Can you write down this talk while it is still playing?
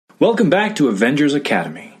Welcome back to Avengers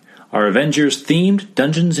Academy, our Avengers-themed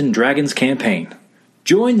Dungeons & Dragons campaign.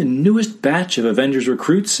 Join the newest batch of Avengers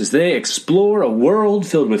recruits as they explore a world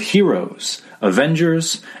filled with heroes,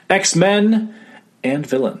 Avengers, X-Men, and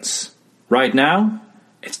villains. Right now,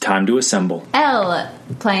 it's time to assemble. Elle,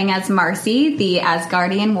 playing as Marcy, the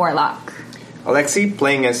Asgardian warlock. Alexei,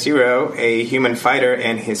 playing as Zero, a human fighter,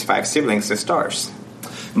 and his 5 siblings, the Stars.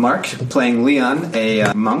 Mark, playing Leon,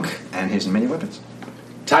 a monk, and his many weapons.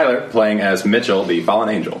 Tyler, playing as Mitchell, the Fallen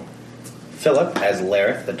Angel. Philip as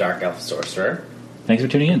Lareth, the Dark Elf Sorcerer. Thanks for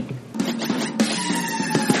tuning in.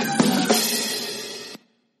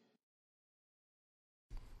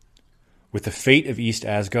 With the fate of East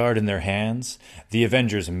Asgard in their hands, the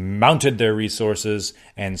Avengers mounted their resources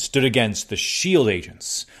and stood against the S.H.I.E.L.D.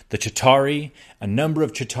 agents, the Chitauri, a number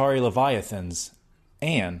of Chitauri Leviathans,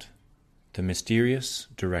 and the mysterious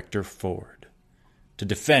Director Ford, to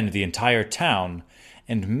defend the entire town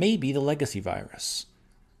and maybe the legacy virus.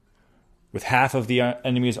 With half of the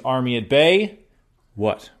enemy's army at bay,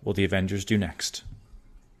 what will the Avengers do next?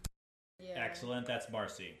 Yeah. Excellent, that's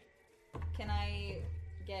Marcy. Can I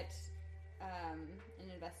get an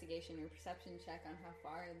investigation or perception check on how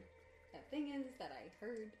far that thing is that I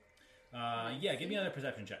heard? Yeah, give me another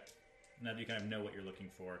perception check. Now that you kind of know what you're looking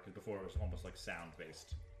for, because before it was almost like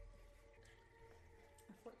sound-based.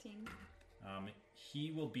 14.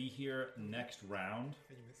 He will be here next round.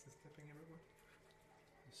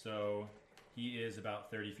 So he is about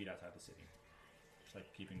 30 feet outside the city. Just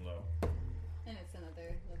like keeping low. And it's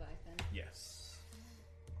another Leviathan. Yes.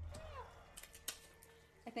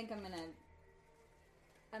 I think I'm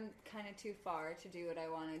kind of too far to do what I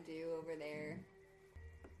want to do over there.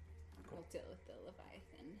 We'll deal with the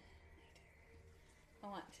Leviathan later. I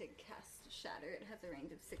want to cast Shatter. It has a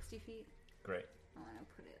range of 60 feet. Great. I want to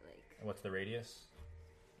put it like... And what's the radius?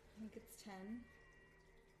 I think it's 10.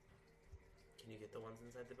 Can you get the ones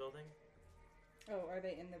inside the building? Oh, are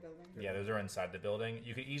they in the building? Yeah, those are inside the building.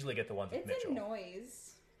 You could easily get the ones with It's Mitchell. a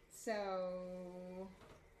noise, so...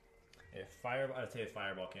 I'd say if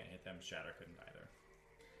Fireball can't hit them, Shatter couldn't either.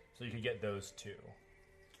 So you could get those two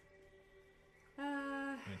in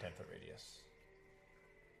a 10-foot radius.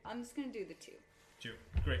 I'm just going to do the 2. 2.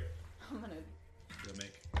 Great. I'm going to... You'll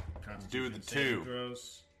make Do the Constitution saving 2.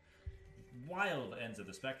 throws. Wild ends of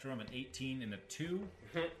the spectrum, an 18 and a 2.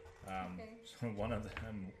 Okay. So one of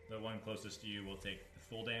them, the one closest to you, will take the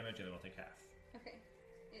full damage, and it will take half. Okay.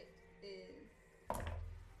 It is...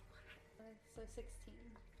 So 16.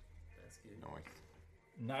 That's good. Noise.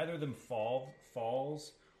 Neither of them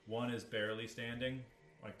falls. One is barely standing.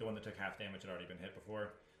 Like the one that took half damage had already been hit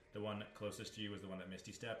before. The one closest to you was the one that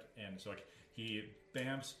Misty stepped, and so like he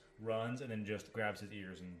bamps, runs, and then just grabs his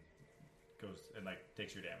ears and goes and like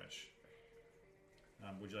takes your damage.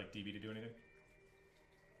 Would you like DB to do anything?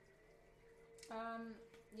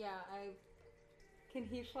 Yeah, Can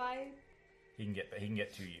he fly? He can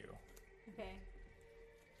get to you. Okay.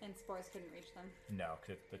 And spores couldn't reach them. No,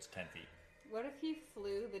 because it's 10 feet. What if he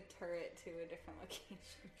flew the turret to a different location?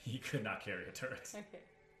 He could not carry a turret. Okay.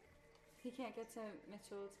 He can't get to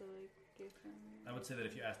Mitchell to, like, give him... I would say that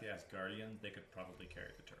if you ask the Asgardians, they could probably carry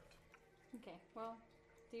the turret. Okay, well,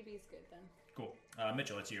 DB's good then. Cool.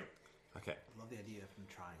 Mitchell, it's you. Okay. I love the idea of him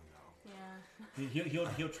trying, though. Yeah.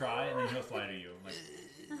 He'll try, and then he'll fly to you. Like,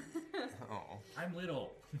 Oh. I'm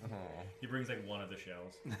little. Oh. He brings like one of the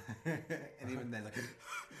shells. And even then, like...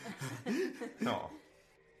 No.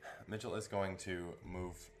 Mitchell is going to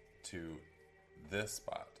move to this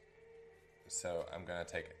spot. So I'm going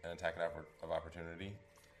to take an attack of opportunity.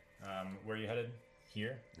 Where are you headed?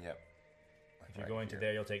 Here? Yep. If you're going to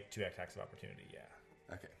there, you'll take 2 attacks of opportunity,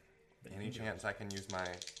 yeah. Okay. Any chance I can use my...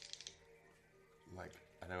 Like,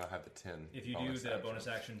 I know I have the 10. If you do the bonus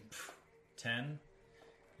action 10,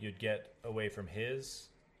 you'd get away from his,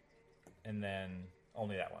 and then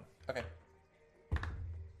only that one. Okay.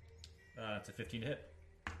 It's a 15 to hit.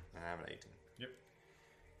 I have an 18. Yep.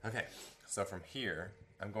 Okay. So from here,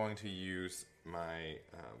 I'm going to use my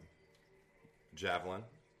javelin.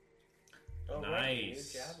 Oh, Nice. right, new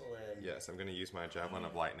javelin. Yes, I'm going to use my javelin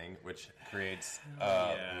of lightning, which creates a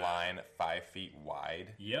Yeah. line 5 feet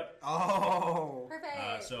wide. Yep. Oh!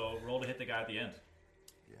 Perfect! So roll to hit the guy at the end.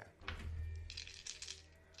 Yeah.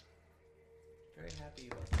 Very happy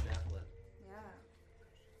about the javelin. Yeah.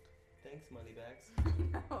 Thanks, Moneybags.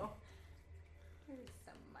 No. Here's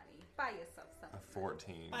some money. Buy yourself A something.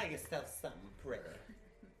 14. Buy yourself something pretty.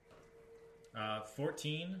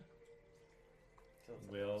 14 Kill some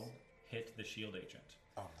will folks. hit the shield agent.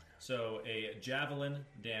 Oh my god. So a javelin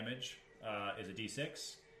damage is a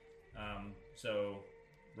d6. So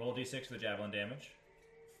roll a d6 for the javelin damage.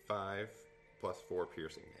 5 plus 4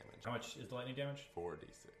 piercing damage. How much is the lightning damage?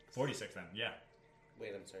 4d6. 46 then, yeah.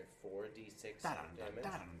 Wait, I'm sorry. 4d6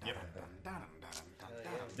 damage.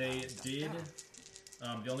 They did.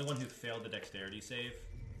 The only one who failed the dexterity save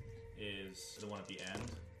is the one at the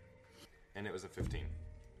end. And it was a 15.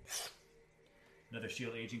 Another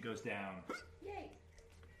shield agent goes down. Yay!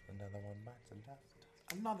 Another one bites the dust.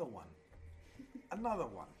 Another one. Another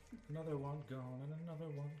one. Another one gone and another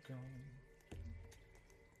one gone.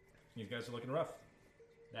 You guys are looking rough.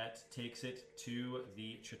 That takes it to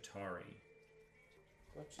the Chitauri.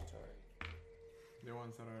 What Chitauri? The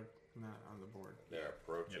ones that are not on the board. They're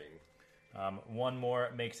approaching. One more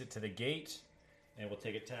makes it to the gate, and we'll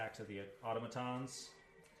take attacks at the automatons.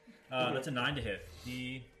 That's a 9 to hit.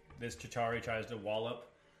 This Chitauri tries to wallop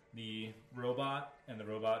the robot, and the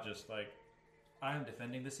robot just like, I am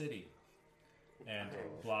defending the city, and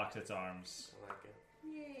blocks its arms. I like it.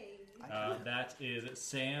 Yay! That is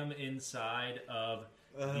Sam inside of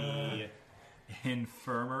the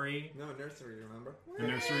infirmary. No, nursery, remember? The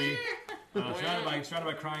nursery. Surrounded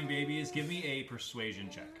by crying babies. Give me a persuasion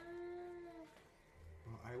check.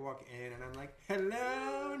 Well, I walk in and I'm like,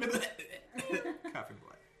 hello! Coughing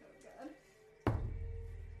blood.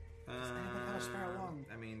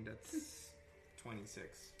 I mean, that's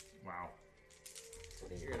 26. Wow. I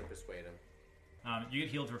think you're gonna persuade him. You get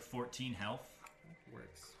healed for 14 health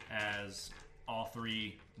Works. as all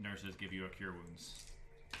 3 nurses give you a cure wounds.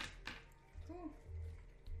 Cool.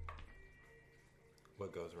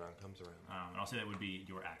 What goes around comes around. And I'll say that would be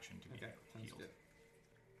your action to be Okay, sounds healed. good.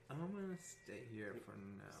 I'm gonna stay here for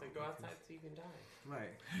now. So go outside so you can die.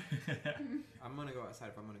 Right. I'm gonna go outside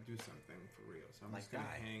if I'm gonna do something for real. So I'm Like just gonna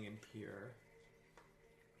die. hang in here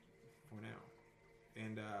for now.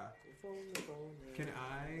 And can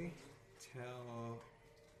I tell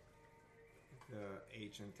the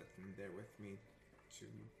agent that's in there with me to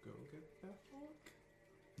go get the Hulk?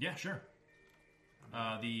 Yeah, sure.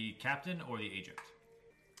 The captain or the agent?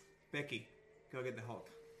 Becky, go get the Hulk.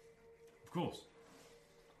 Of course.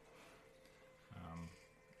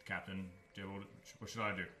 Captain, what should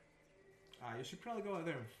I do? You should probably go out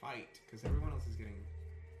there and fight because everyone else is getting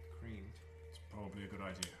creamed. It's probably a good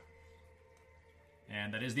idea.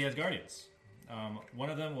 And that is the Asgardians. One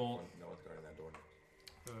of them will No one's guarding that door.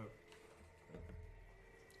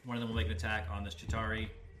 will make an attack on this Chitauri.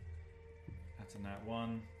 That's a nat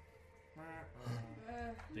 1.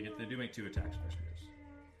 They do make 2 attacks per spears.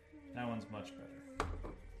 That one's much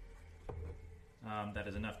better. That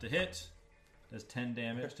is enough to hit. Does 10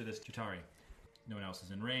 damage to this Chitauri. No one else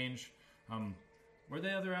is in range. Where'd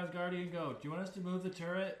the other Asgardian go? Do you want us to move the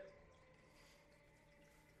turret?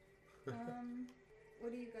 What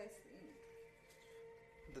do you guys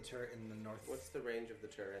think? The turret in the north. What's the range of the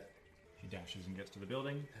turret? He dashes and gets to the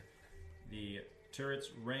building. The turret's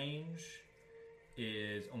range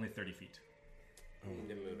is only 30 feet. You need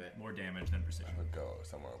to move it. More damage than precision. I would go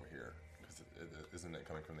somewhere over here. Because isn't it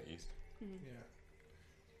coming from the east? Yeah.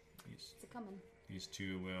 These, It's a coming. these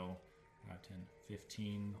 2 will 10,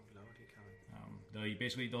 15. Lord, he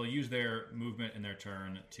coming. They'll use their movement in their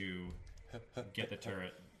turn to get the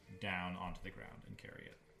turret down onto the ground and carry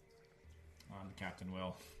it. The captain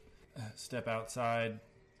will step outside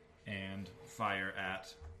and fire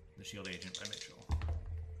at the shield agent by Mitchell.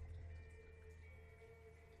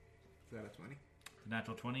 Is that a 20? The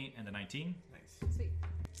natural 20 and the 19. Nice. Sweet.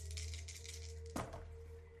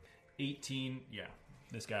 18. Yeah,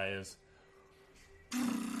 this guy is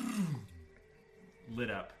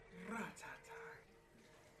lit up.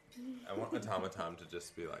 I want Automaton to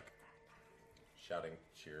just be like shouting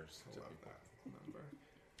cheers to Love people. that number.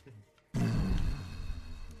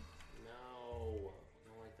 No. I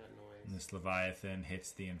don't like that noise. And this Leviathan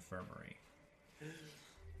hits the infirmary.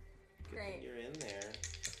 Great. You're in there.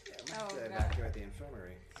 Oh, To God. evacuate the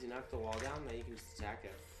infirmary. You knock the wall down, then you can just attack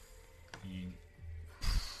it. He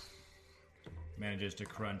manages to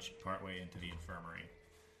crunch partway into the infirmary.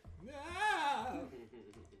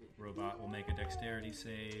 Robot will make a dexterity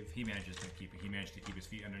save. He managed to keep his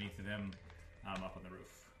feet underneath of him, up on the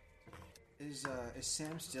roof. Is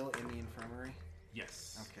Sam still in the infirmary?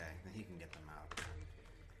 Yes. Okay, then he can get them out.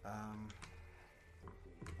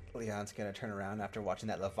 Leon's gonna turn around after watching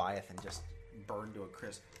that Leviathan just burn to a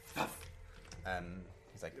crisp. And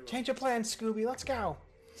he's like, change of plans, Scooby, let's go.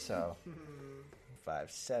 So,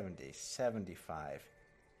 5, 70, 75,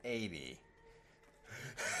 80.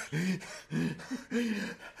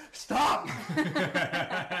 Stop!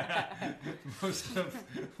 Most of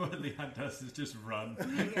what Leon does is just run.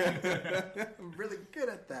 I'm really good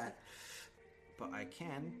at that. But I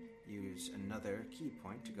can use another key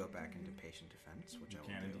point to go back into patient defense, which I will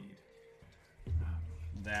Can do.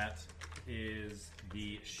 indeed. That is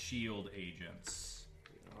the shield agents.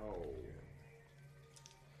 Oh.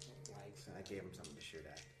 Like, so I gave him something to shoot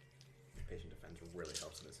at. Patient defense really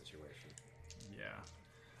helps in this situation. Yeah.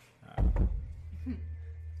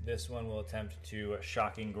 This one will attempt to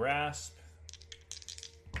shocking grasp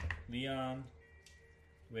Leon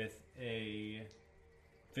with a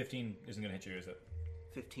 15. Isn't going to hit you, is it?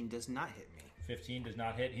 15 does not hit me. 15 does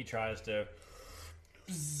not hit. He tries to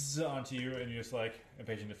bzz onto you, and you just like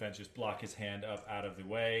impatient defense, just block his hand up out of the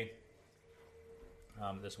way.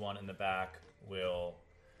 This one in the back will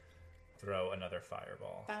throw another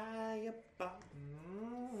fireball. Fireball.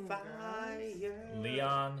 Fire.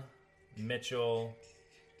 Leon, Mitchell,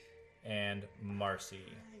 and Marcy.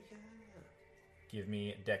 Give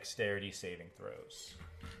me dexterity saving throws.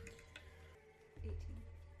 18.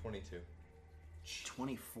 22.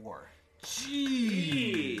 24.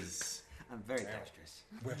 Jeez! I'm very dexterous.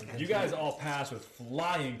 You guys all pass with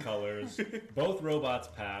flying colors. Both robots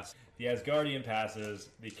pass. The Asgardian passes.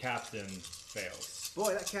 The captain fails.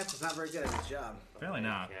 Boy, that captain's not very good at his job. Apparently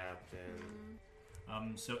not.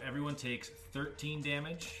 Captain. So everyone takes 13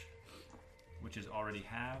 damage, which is already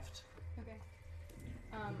halved. Okay.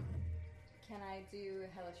 Can I do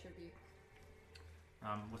Hellish Rebuke?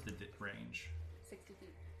 What's the range? 60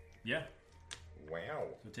 feet. Yeah. Wow.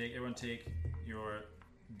 So everyone take your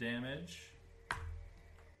damage,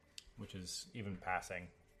 which is even passing.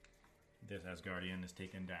 This Asgardian is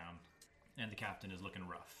taken down, and the captain is looking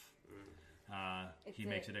rough. He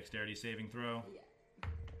makes a dexterity saving throw.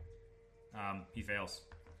 Yeah. He fails.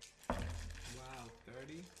 Wow,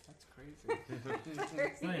 30? That's crazy.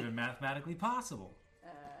 It's not even mathematically possible.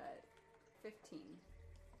 15.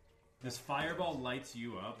 This fireball lights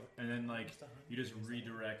you up, and then you just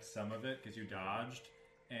redirect some of it because you dodged,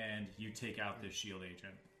 and you take out this shield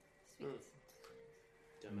agent. Sweet.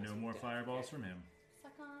 No more fireballs from him.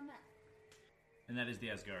 Suck on that. And that is the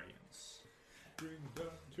Asgardians.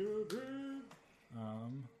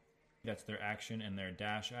 That's their action and their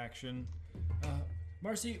dash action.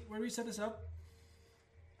 Marcy, where do we set this up?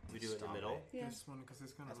 We do it in the middle. Yeah. This one, because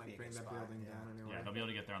it's gonna That's being bring a that spy, building yeah. down anyway. Yeah, they'll be able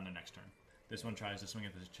to get there on their next turn. This one tries to swing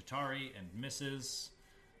at the Chitauri and misses.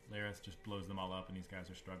 Lareth just blows them all up, and these guys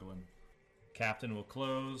are struggling. Captain will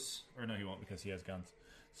close. Or no, he won't because he has guns.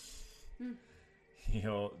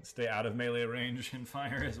 He'll stay out of melee range and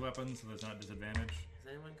fire his weapon, so there's not a disadvantage. Has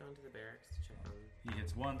anyone gone to the barracks to check on? He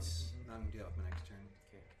hits once. I'm going to do that with my next turn.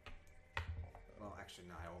 Okay. Well,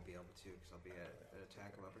 actually, no, I won't be able to because I'll be at an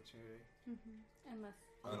attack of opportunity. Unless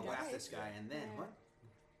I'm he going to whack dies. this guy, and then... Yeah. What?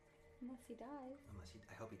 Unless he dies.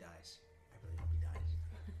 I hope he dies. I really hope he dies.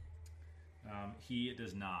 He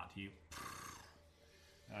does not. He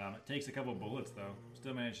takes a couple bullets, though.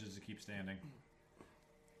 Still manages to keep standing.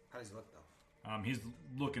 How does he look, though? He's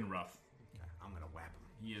looking rough. Okay, I'm going to whap him.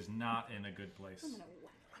 He is not in a good place. I'm gonna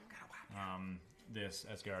whack. I'm going to whap him. This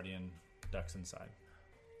Asgardian ducks inside.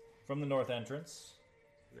 From the north entrance,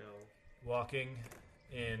 No. walking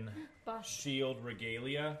in Boss. shield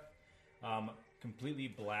regalia, completely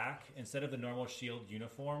black. Instead of the normal shield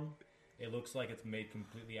uniform, it looks like it's made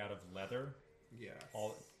completely out of leather. Yeah.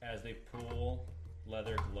 All as they pull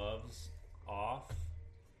leather gloves off.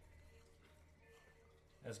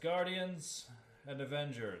 Asgardians and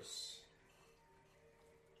Avengers,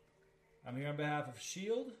 I'm here on behalf of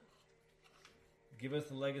S.H.I.E.L.D. Give us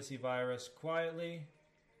the legacy virus quietly,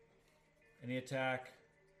 and the attack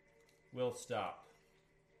will stop.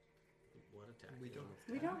 What attack? We don't.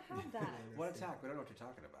 We don't have that. What attack? We don't know what you're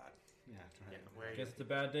talking about. Yeah, Yeah, where are I guess you? it's a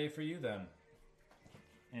bad day for you then.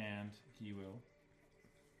 And he will.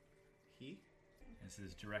 He? This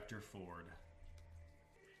is Director Ford.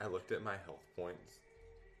 I looked at my health points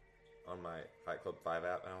on my Fight Club 5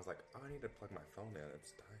 app, and I was like, oh, I need to plug my phone in.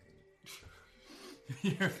 It's dying.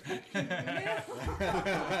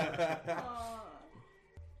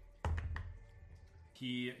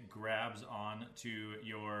 He grabs on to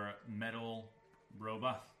your metal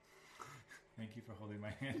robot. Thank you for holding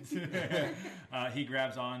my hand. He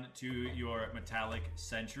grabs on to your metallic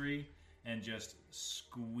sentry and just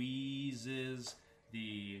squeezes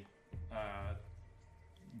the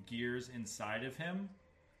gears inside of him,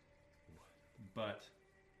 but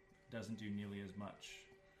doesn't do nearly as much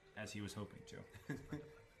as he was hoping to.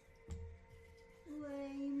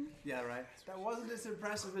 Lame. Yeah, right. That wasn't as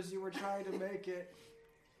impressive as you were trying to make it.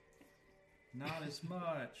 Not as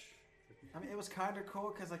much. I mean, it was kind of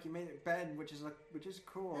cool because you made it bend, which is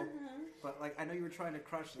cool. But I know you were trying to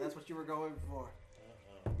crush it. That's what you were going for.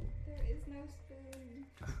 There is no spoon.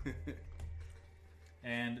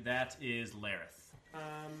 And that is Lareth.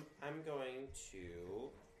 I'm going to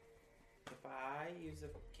If I use a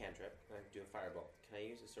cantrip and I do a firebolt, can I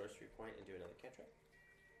use a sorcery point and do another cantrip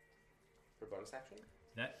for bonus action?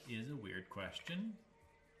 That is a weird question.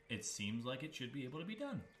 It seems like it should be able to be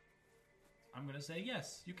done. I'm going to say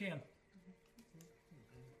yes, you can.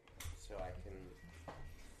 So I can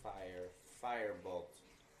fire firebolt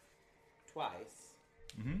twice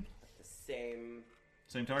at the same.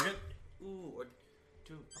 Same target? Ooh, or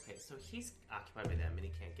do okay. So he's occupied by them, and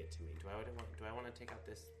he can't get to me. Do I want to take out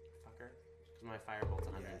this fucker? Because my firebolt's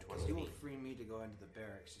 120 You will feet. free me to go into the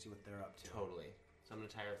barracks to see what they're up to. Totally. So I'm gonna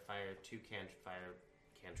fire two cantrips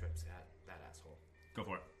at that asshole. Go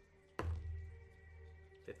for it.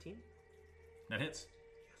 15. That hits.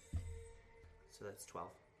 So that's 12.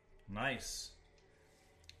 Nice.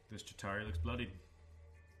 This Chitauri looks bloodied.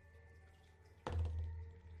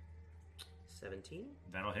 17.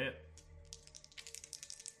 That'll hit.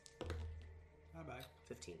 Bye-bye.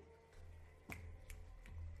 15.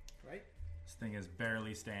 Right? This thing is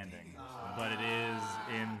barely standing, but it is,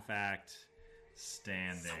 in fact,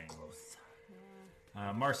 standing. So close.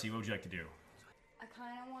 Marcy, what would you like to do? I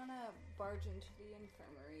kind of want to barge into the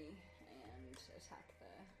infirmary and attack the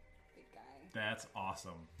big guy. That's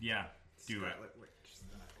awesome. Yeah, do it. Scarlet Witch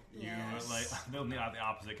style. You Yes. like no, not the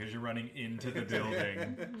opposite because you're running into the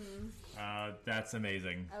building. That's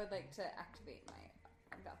amazing. I would like to activate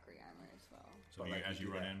my Valkyrie armor as well. So But you, like as you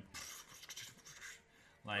you do run that. in,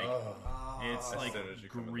 like it's As like soon as you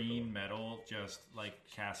come in the green door. metal, just like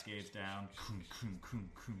cascades down.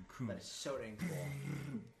 But it's so dang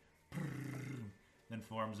cool. Then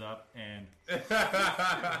forms up and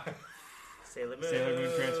Sailor Moon. Sailor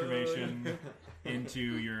Moon transformation into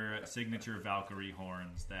your signature Valkyrie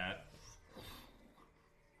horns that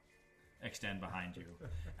extend behind you.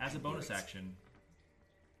 As a bonus action,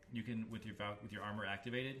 you can with your armor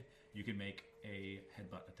activated, you can make a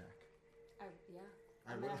headbutt attack. Yeah.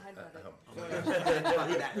 I'm gonna headbutt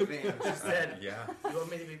it. that thing. She said, Yeah. "You want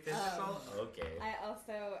me to be physical?" Okay. I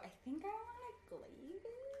think I want to glaive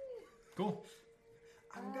it. Cool.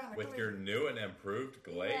 I'm gonna With your new and improved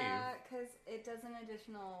glaive. Yeah, because it does an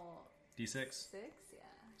additional D6. 6. Yeah.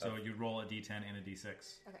 So you roll a D10 and a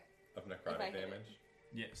D6. Okay. Of If I necrotic hit it. damage.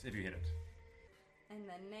 Yes, if you hit it. In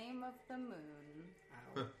the name of the moon,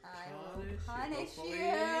 Ow. I will Punish punish you, you.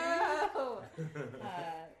 Yeah.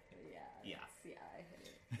 Yeah. Yeah, I hit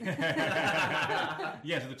it.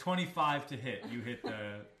 Yeah, so the 25 to hit, you hit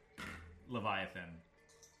the Leviathan.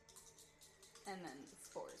 And then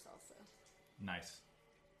spores also. Nice.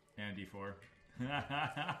 And a D4.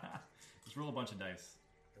 Just roll a bunch of dice.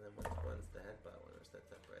 And then when's the headbutt one? Or is that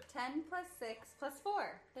separate? 10 plus 6 plus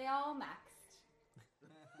 4. They all maxed.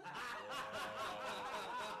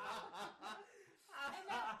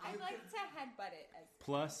 I'd like to headbutt it as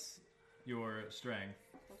Plus your strength,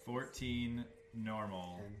 14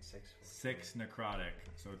 normal, 10, 6, 4. 6 necrotic.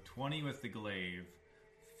 So 20 with the glaive,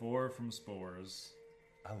 4 from spores.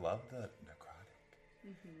 I love the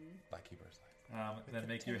necrotic. Like Keeper's Life. Then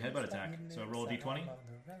make your headbutt attack. So roll a D20.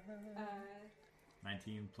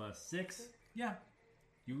 19 plus 6. Yeah.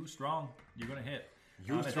 You strong. You're going to hit.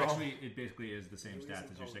 You strong. It basically is the same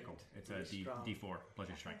stats as your sickle. It's a D4 plus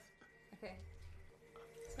your strength. Okay.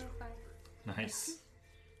 So 5. Nice.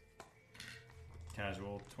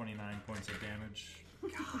 Casual, 29 points of damage.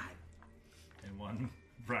 God. In one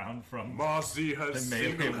round from Marcy has the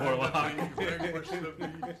melee warlock.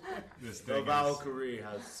 This The thing is, Valkyrie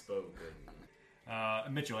has spoken.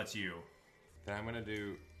 Mitchell, that's you. Then I'm going to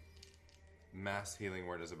do mass healing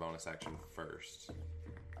word as a bonus action first.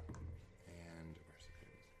 And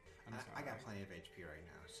where's it? I got plenty of HP right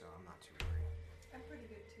now, so I'm not too worried. I'm pretty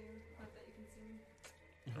good too. Not that you can see me.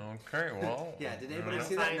 Okay, well. Yeah, did anybody I'm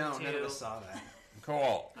see that? fine, No, none of too. us saw that.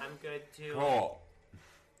 Cool. I'm good too. Cool.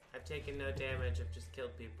 I've taken no damage. I've just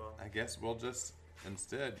killed people. I guess we'll just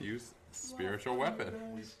instead use spiritual weapon.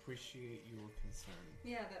 We appreciate your concern.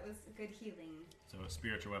 Yeah, that was good healing. So, a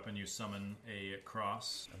spiritual weapon, you summon a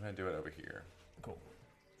cross. I'm going to do it over here. Cool.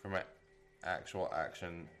 For my actual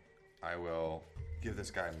action, I will give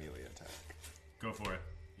this guy a melee attack. Go for it.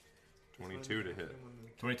 22 to hit.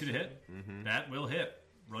 22 to hit. That will hit.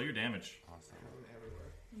 Roll your damage. Awesome.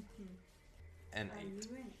 Everywhere. And Are 8.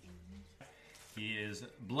 you an He is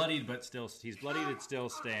bloodied, but he's bloodied and still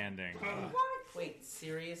standing. Wait,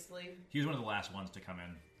 seriously? He was one of the last ones to come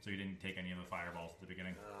in, so you didn't take any of the fireballs at the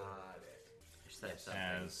beginning. Got it. You said something.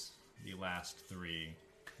 As the last 3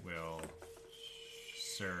 will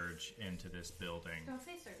surge into this building. Don't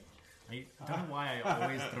say sir. I don't know why I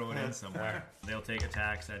always throw it in somewhere. They'll take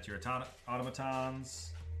attacks at your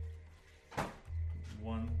automatons.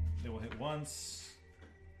 They will hit once.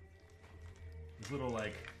 This little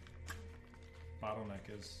bottleneck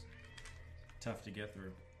is tough to get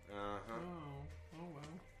through. Uh huh. Oh well.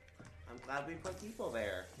 I'm glad we put people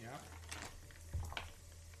there. Yeah.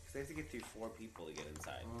 Because they have to get through 4 people to get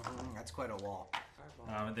inside. That's quite a wall.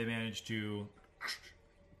 They managed to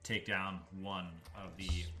take down one of the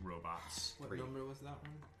robots. What number was that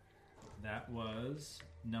one? That was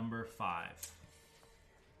number 5.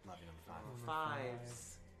 Love you, number 5.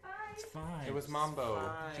 5s. It's 5. It was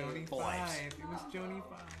Mambo. Joni Boys. 5. It was Joni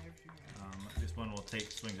 5. This one will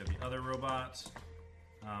take swings at the other robot.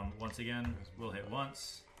 Once again, we'll hit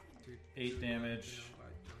once. 8 damage.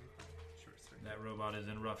 That robot is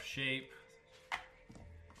in rough shape.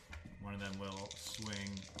 One of them will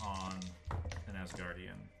swing on an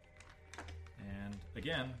Asgardian. And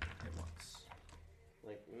again, hit once.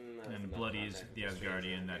 Like, that's And enough bloodies contact the with stranger,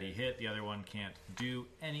 Asgardian that he okay. hit. The other one can't do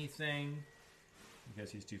anything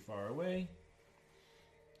because he's too far away.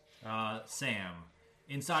 Sam.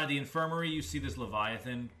 Inside the infirmary, you see this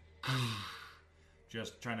Leviathan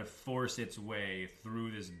just trying to force its way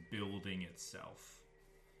through this building itself.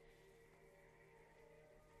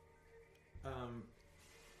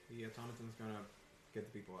 The automaton's gonna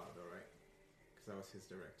get the people out, though, right? Because that was his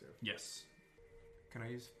directive. Yes. Can I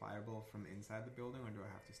use fireball from inside the building, or do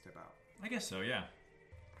I have to step out? I guess so, yeah.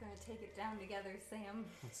 Gonna take it down together, Sam.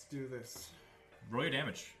 Let's do this. Roll your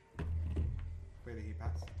damage. Wait, did he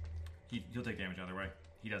pass? He'll take damage either way.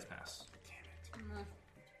 He does pass. Damn it.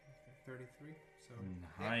 33. So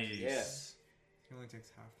Nice. Yes. he only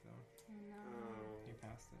takes half, though. He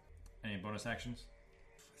passed it. Any bonus actions?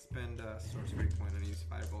 Spend a sorcery point and use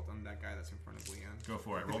firebolt on that guy that's in front of Leon. Go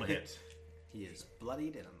for it. Roll to hit. He is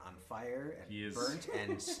bloodied and on fire and He is- burnt,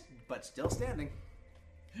 but still standing.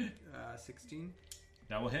 16.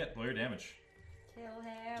 That will hit. Roll your damage. Kill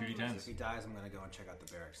him. 2d10s. If he dies, I'm gonna go and check out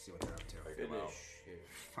the barracks, see what they're up to. Finish.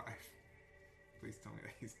 5. Please tell me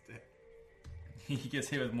that he's dead. He gets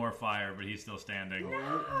hit with more fire, but he's still standing.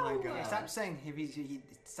 Oh my god. Stop saying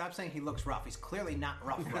stop saying he looks rough. He's clearly not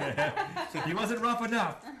rough right now. He wasn't rough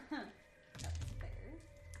enough. Fair.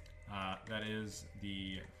 That is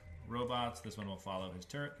the robots. This one will follow his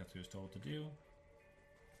turret. That's what he was told to do.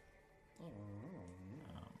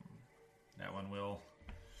 That one will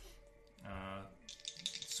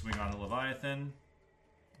swing on the Leviathan.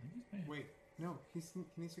 Wait, no, he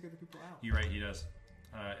needs to get the people out. You're right, he does.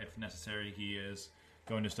 If necessary, he is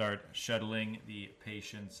going to start shuttling the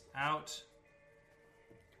patients out.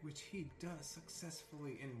 Which he does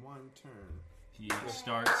successfully in one turn. He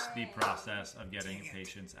starts the process of getting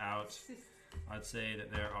patients out. I'd say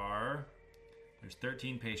that there's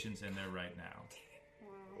 13 patients in there right now.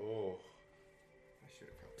 Oh. I should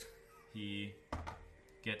have helped. He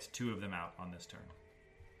gets 2 of them out on this turn.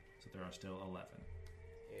 So there are still 11.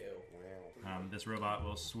 Ew, wow. This robot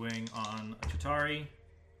will swing on Chitauri.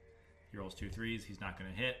 He rolls 2 3s. He's not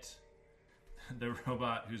going to hit. The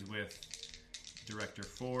robot who's with Director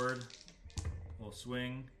Ford will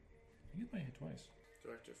swing. You might hit twice.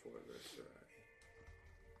 Director Ford versus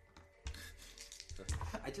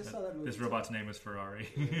I just saw that movie. This robot's name is Ferrari.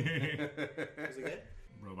 Was it good?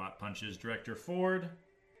 Robot punches Director Ford.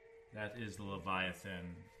 That is the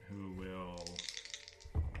Leviathan who will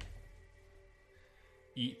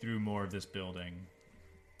eat through more of this building.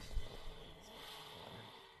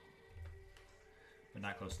 But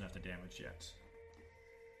not close enough to damage yet.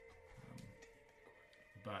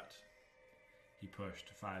 But he pushed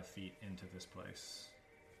 5 feet into this place.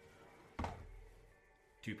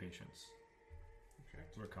 2 patients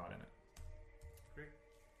were caught in it.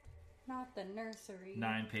 Not the nursery.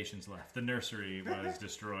 9 patients left. The nursery was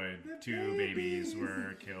destroyed. 2 babies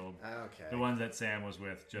were killed. Okay. The ones that Sam was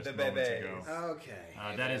with just The moments babies. ago.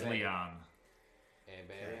 Okay. That is Leon. Hey,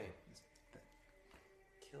 baby.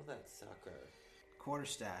 Kill that sucker.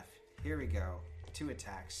 Quarterstaff. Here we go. 2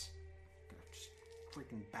 attacks. Gonna just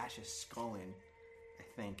freaking bash his skull in. I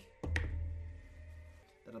think.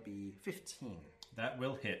 That'll be 15. That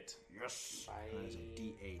will hit. Yes. Bye. That is a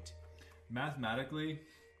D8. Mathematically,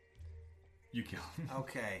 you kill him.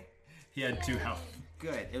 Okay. He had 2 health.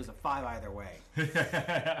 Good. It was a 5 either way.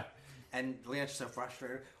 And Leon's so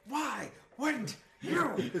frustrated. Why wouldn't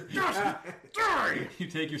you just die? You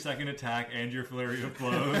take your second attack and your flurry of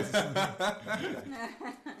blows. Leon,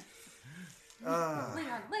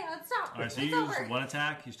 stop! Alright, so It's you use over. 1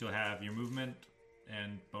 attack. You still have your movement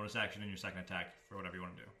and bonus action in your second attack for whatever you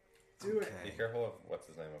want to do. Do it. Be careful of what's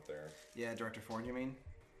his name up there. Yeah, Director Ford, you mean?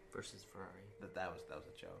 Versus Ferrari. That was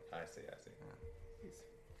a joke. I see.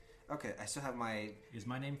 Okay, I still have my. Is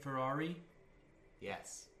my name Ferrari?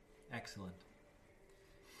 Yes. Excellent.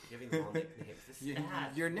 Giving all nicknames. This is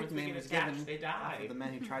bad. Your Once we nickname get was attached, given they die. for the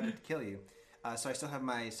man who tried to kill you. So I still have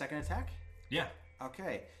my second attack. Yeah.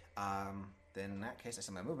 Okay. Then in that case, I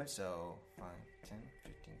set my movement, so 5, 10,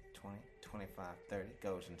 15, 20, 25, 30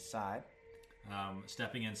 goes inside.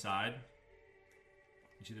 Stepping inside,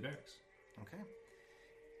 you see the barracks. Okay.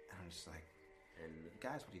 And I'm just like,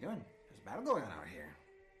 guys, what are you doing? There's a battle going on out here.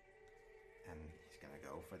 And he's gonna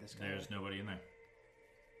go for this guy. There's nobody in there.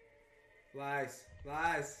 Lies.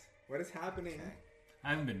 What is happening? Okay. I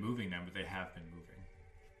haven't been moving them, but they have been moving.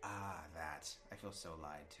 Ah, that. I feel so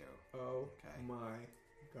lied to. Oh Okay. my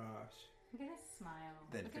gosh. Look at his smile.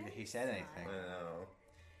 Didn't Look think at he his said smile. anything.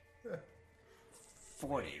 No.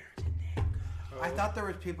 40. I thought there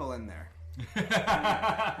was people in there. The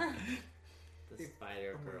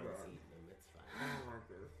spider Oh my girl's God. eating them. It's fine. Oh my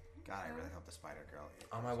god. God, I really hope the spider girl.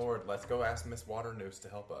 Oh my lord, let's go ask Miss Waternoose to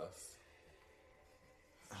help us.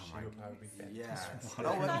 Oh She my would probably be fantastic.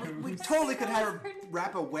 Yeah. Oh, we totally could have her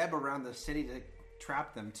wrap a web around the city to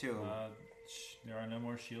trap them too. There are no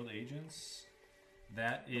more shield agents.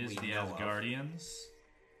 That is We the know of. Asgardians.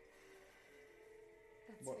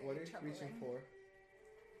 That's What very are you reaching troubling.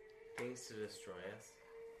 for? Things to destroy us.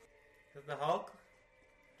 Is the Hulk?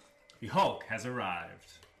 The Hulk has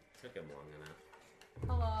arrived. Took him long enough.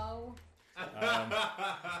 Hello.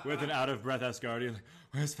 With an out-of-breath Asgardian.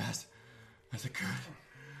 Where's as fast as it could.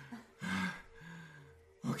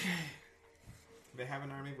 Okay. They have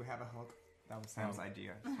an army, we have a Hulk. That was Sam's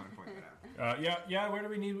idea. I just want to point that out. Yeah. Where do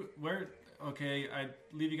we need? Where? Okay, I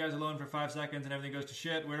leave you guys alone for 5 seconds and everything goes to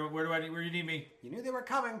shit. Where do you need me? You knew they were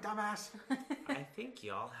coming, dumbass. I think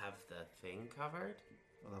y'all have the thing covered.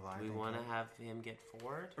 We want to have him get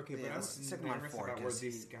forward. Okay, but Yeah, I'm let's stick him on nervous four, about where 'cause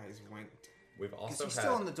these guys went. We've Because also he's had,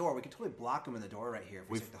 still in the door. We could totally block him in the door right here if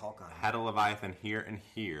we we've stick the Hulk on him. had a Leviathan here and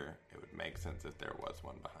here. It would make sense if there was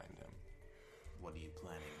one behind him. What are you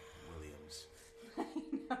planning, Williams?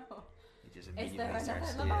 No. He just Is immediately there another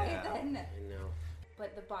starts. Leviathan? I know.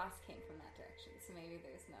 But the boss came from that direction, so maybe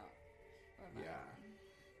there's no Leviathan.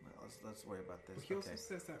 Yeah. Well, let's worry about this. But he Okay. also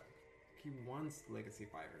says that he wants Legacy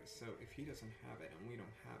Fighters, so if he doesn't have it and we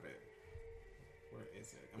don't have it, where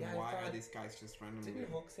is it? And Yeah, I why are thought- these guys just randomly... Didn't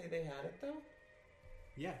Hulk say they had it though?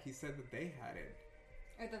 Yeah, he said that they had it.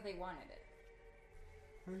 Or that they wanted it.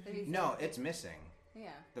 That he No, said- it's missing.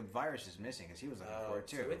 Yeah. The virus is missing because he was looking for it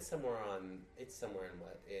too. So it's somewhere in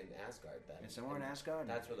what? In Asgard then. It's somewhere in Asgard.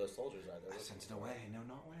 That's where those soldiers are. They're I looking sent it for away. No,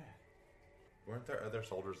 not where. Weren't there other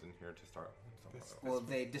soldiers in here to start with? This- Well,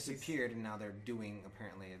 they disappeared and now they're doing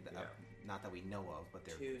apparently, Yeah. not that we know of, but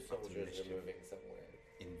they're Two up to soldiers are mischief moving somewhere.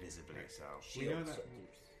 invisibly. So We know Shield that-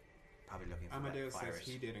 soldiers. probably looking for Amadeus that says virus.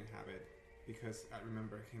 he didn't have it because I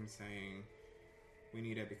remember him saying we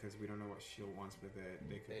need it because we don't know what S.H.I.E.L.D. wants with it.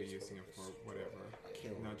 They could They be just using wanna it for destroy whatever, it.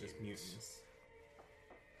 Kill not just mutants. mutants.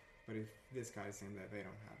 But if this guy's saying that they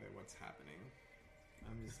don't have it, what's happening?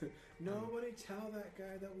 I'm just... Nobody tell that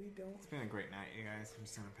guy that we don't. It's been a great night, you guys. I'm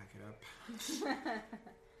just gonna pack it up.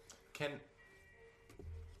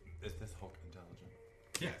 Is this Hulk intelligent?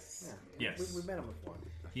 Yes. Yeah. Yes. We met him before.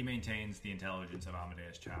 He maintains the intelligence of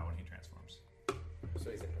Amadeus Chow when he transforms.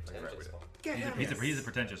 So he's a pretentious with it. Hulk. Get him. He's a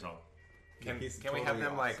pretentious Hulk. Can He's we have totally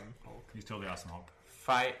them like awesome, Hulk. He's totally awesome Hulk.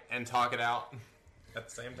 fight and talk it out at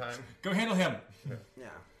the same time? Go handle him. Yeah.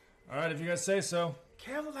 All right, if you guys say so.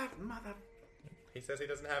 Kill that mother. He says he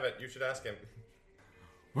doesn't have it. You should ask him.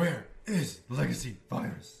 Where is the legacy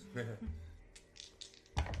virus?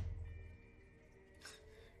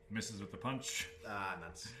 Misses with the punch. Ah,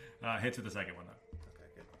 nuts. Hits with the second one though. Okay,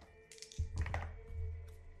 good.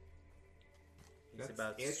 He's That's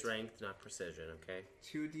about it? strength, not precision, okay?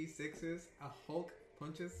 2d6s, a Hulk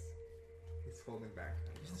punches. He's holding back.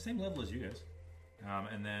 He's the same level as you guys.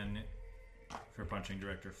 And then for punching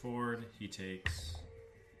Director Ford, he takes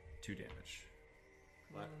 2 damage.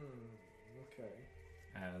 What? Okay.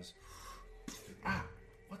 As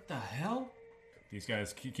what the hell? These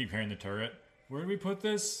guys keep hearing the turret. Where do we put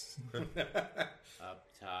this? Up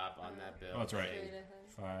top on that building. Oh, that's right. Straight ahead.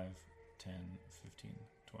 5, 10, 15,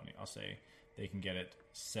 20. I'll say they can get it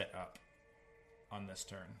set up on this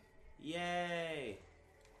turn. Yay!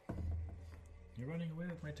 You're running away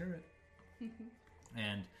with my turret.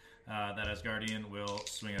 And that Asgardian will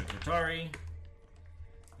swing at Chitauri.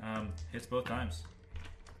 Hits both times.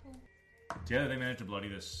 Together they manage to bloody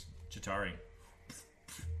this Chitauri.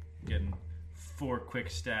 Getting 4 quick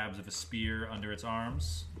stabs of a spear under its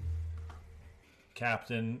arms.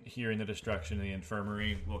 Captain, hearing the destruction in the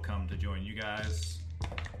infirmary, will come to join you guys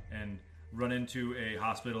and run into a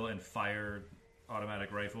hospital and fire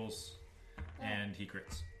automatic rifles. And he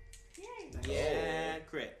crits. Yeah,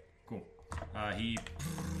 crit. Cool. He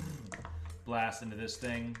blasts into this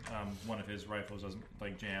thing. One of his rifles doesn't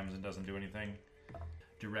jams and doesn't do anything.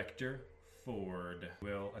 Director Ford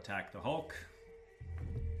will attack the Hulk.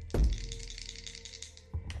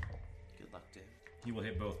 He will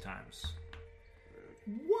hit both times.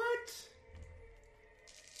 What?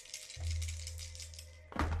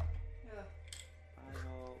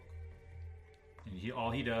 And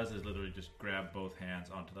all he does is literally just grab both hands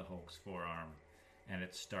onto the Hulk's forearm, and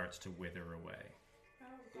it starts to wither away.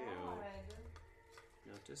 Ew.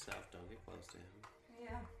 Note to self, don't get close to him.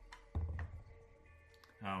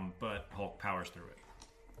 Yeah. But Hulk powers through it.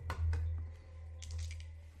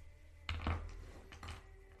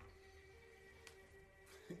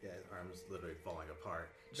 Yeah, his arm's literally falling apart.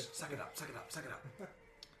 Just suck it up, suck it up, suck it up.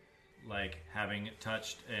 Like having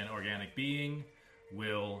touched an organic being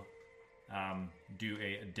will do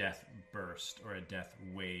a death burst or a death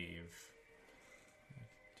wave.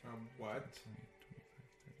 What?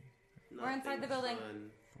 We're inside the building.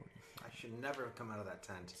 Fun. I should never have come out of that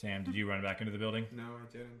tent. Sam, did you run back into the building? No, I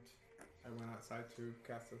didn't. I went outside to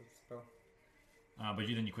cast a spell. But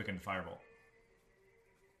then you quickened Firebolt.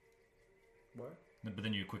 What? But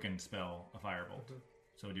then you quickened spell a Firebolt.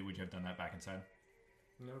 So would you have done that back inside?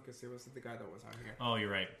 No, because it was the guy that was out here. Oh,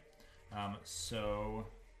 you're right. So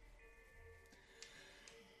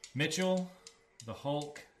Mitchell, the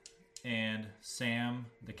Hulk, and Sam,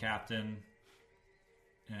 the captain,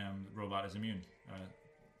 the robot is immune.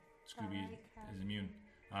 Scooby Alright, okay. is immune.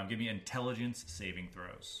 Give me intelligence saving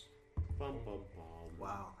throws. Bum, bum, bum.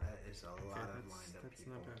 Wow, that is a lot Okay, of lined up that's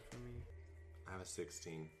people. not bad for me. I have a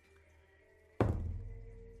 16. I have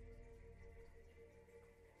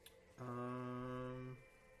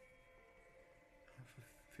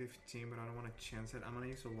a 15, but I don't want to chance it. I'm gonna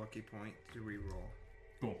use a lucky point to reroll.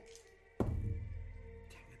 Cool. Dang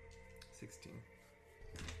it. 16.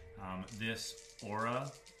 This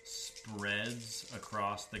aura spreads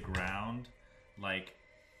across the ground, like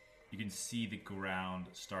you can see the ground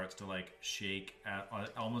starts to like shake,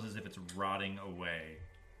 almost as if it's rotting away,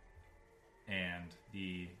 and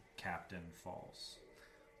the captain falls.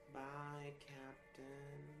 Bye, Captain.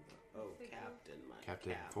 Oh, Captain, my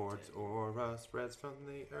Captain Ford's aura spreads from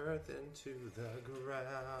the earth into the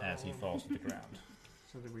ground. As he falls to the ground.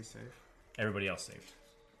 So did we save? Everybody else saved.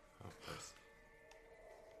 Oh, of course.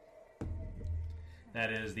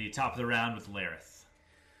 That is the top of the round with Lareth.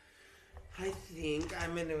 I think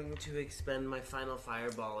I'm going to expend my final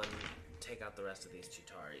fireball and take out the rest of these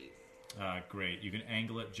Chitauri. Great. You can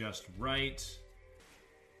angle it just right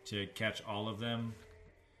to catch all of them.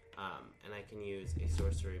 And I can use a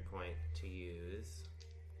sorcery point to use.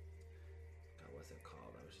 God, what's it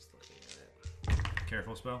called? I was just looking at it.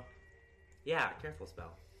 Careful spell. Yeah, careful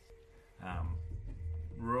spell.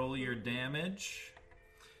 Roll your damage.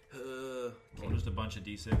 Okay. Roll just a bunch of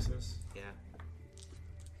d6s. Yeah.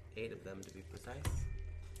 8 of them to be precise.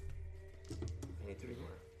 I need 3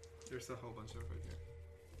 more. There's a whole bunch over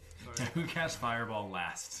here. Sorry. Who cast Fireball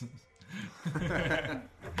last?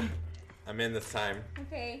 I'm in this time.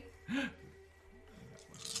 Okay.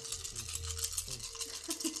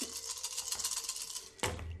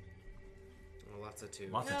 Oh, lots of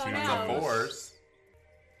 2s. Lots of Oh, twos. no. Lots of fours.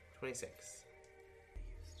 26.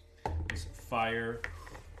 This fire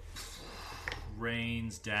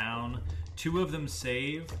rains down. 2 of them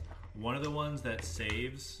save. One of the ones that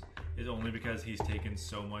saves is only because he's taken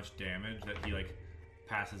so much damage that he like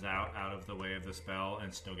passes out of the way of the spell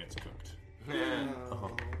and still gets cooked.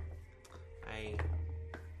 Oh.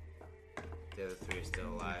 The other 3 are still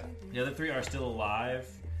alive. The other 3 are still alive.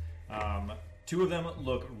 2 of them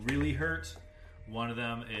look really hurt. One of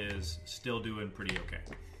them is still doing pretty okay.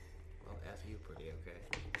 Well, F you pretty okay.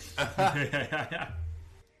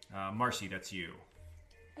 Marcy, that's you.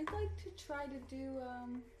 I'd like to try to do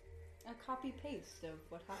a copy paste of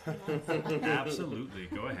what happened last time. Absolutely.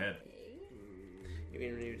 Go ahead. Okay. You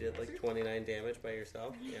mean when you did like 29 damage by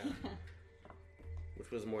yourself? Yeah. Which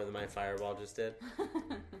was more than my fireball just did. Like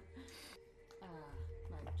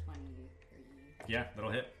 23. Yeah,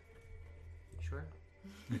 that'll hit. Sure.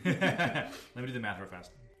 Let me do the math real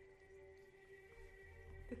fast.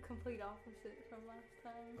 The complete opposite from last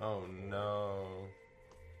time. Oh no.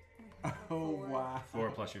 Oh, wow. 4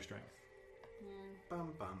 plus your strength.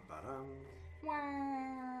 Bum bum ba-dum.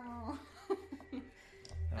 Wow.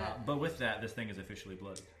 But with that, this thing is officially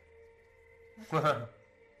blooded. Does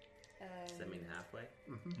that mean halfway?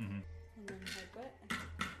 And then headbutt,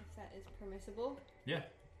 if that is permissible. Yeah,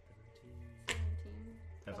 17.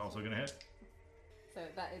 that's also going to hit. So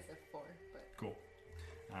that is a 4, but Cool.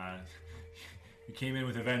 You came in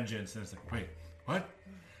with a vengeance, and it's like, wait, what?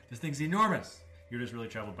 This thing's enormous. You're just really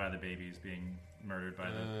troubled by the babies being murdered by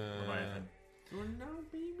the Leviathan. We're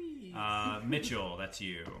not babies. Mitchell, that's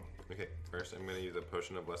you. Okay, first I'm going to use a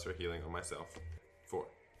potion of lesser healing on myself. 4.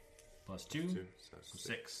 Plus 2, 2, so so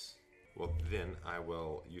 6. Well, then I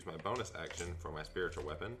will use my bonus action for my spiritual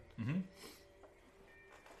weapon.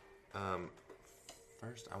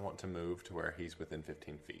 First, I want to move to where he's within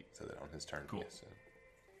 15 feet, so that on his turn, Cool. yes.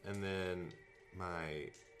 And then my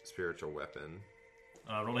spiritual weapon,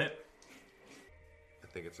 Roll a hit. I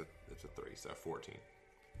think it's a 3, so 14.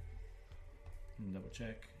 Double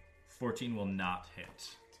check. 14 will not hit.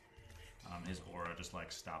 His aura just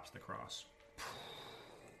like stops the cross.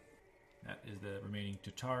 That is the remaining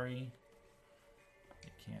Tutari.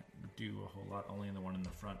 It can't do a whole lot. Only the one in the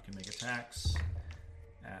front can make attacks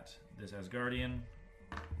at this Asgardian.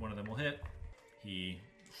 One of them will hit. He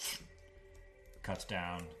cuts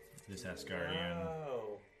down this Asgardian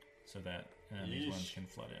so that these ones can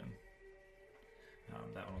flood in.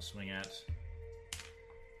 That one will swing at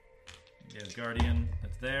the Asgardian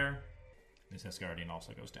that's there. This Asgardian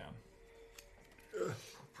also goes down.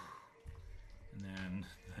 And then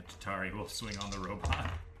the Tatari will swing on the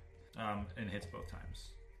robot and hits both times.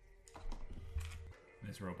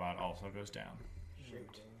 This robot also goes down.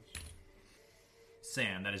 Shoot.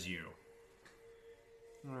 Sam, that is you.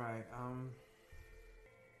 Alright, I'm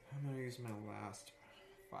gonna use my last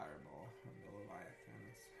fireball on the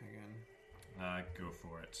Leviathans again. Go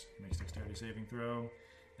for it. Makes dexterity saving throw.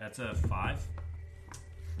 That's a 5.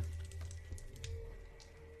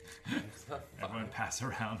 Everyone pass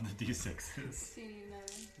around the d6s. Do you need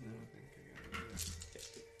another? No, I think I got it.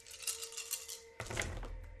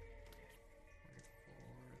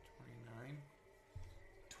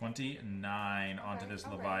 29 onto this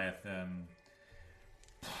all right. Leviathan.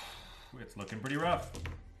 It's looking pretty rough.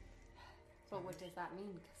 But what does that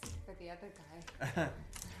mean? 'Cause for the other guy, it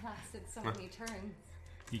lasted so many turns.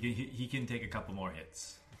 He can take a couple more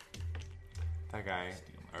hits. That guy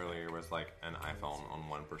earlier was like an iPhone on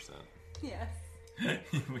 1%. Yes.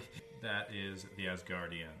 That is the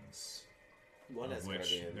Asgardians, One of which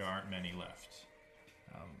Asgardians. there aren't many left.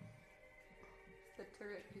 The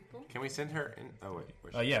turret people. Can we send her in? Oh, wait.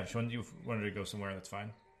 Where's Yeah, if you wanted to go somewhere, that's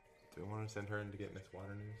fine. Do we want to send her in to get Miss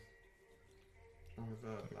Water News? Or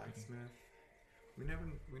the blacksmith. We never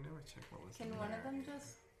checked what was in Can one there. of them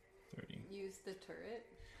just 30. use the turret?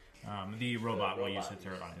 The robot will use robot the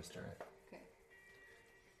turret uses on his the turn. Okay.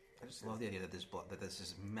 I just love the idea that this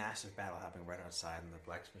is massive battle happening right outside, and the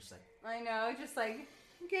blacksmith's like, I know, just like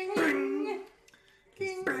ging.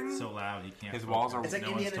 It's so loud he can't. His walls are it's like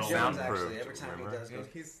no one's Indiana told Jones. him. soundproof, Actually, every time remember? he does, goes,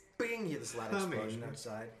 And he's bing, you hear this loud humming. explosion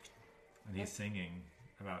outside. And he's singing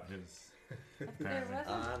about his. There apparently.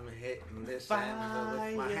 wasn't. I'm hitting this anvil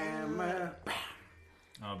with my hammer.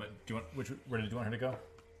 Oh, but do you want where did you want her to go?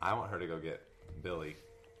 I want her to go get Billy.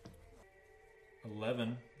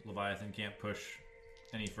 11. Leviathan can't push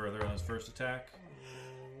any further on his first attack.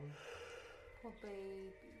 Oh,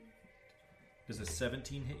 baby. Does a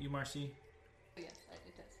 17 hit you, Marcy? Oh, yes,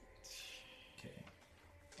 it does. Okay.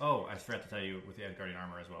 Oh, I forgot to tell you with the Asgardian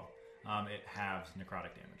armor as well. It halves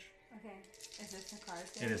necrotic damage. Okay. Is this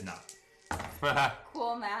necrotic? It is not.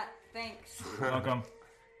 Cool, Matt. Thanks. Welcome.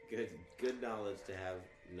 Good knowledge to have.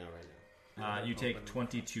 No, right now. You take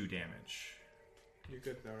 22 damage. You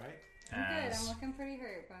good though, right? I'm good. As- I'm looking pretty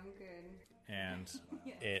hurt, but I'm good. and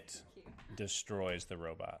Yes, it thank you. destroys the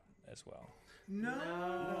robot as well.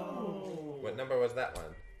 No. What number was that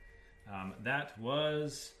one? That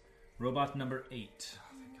was robot number 8.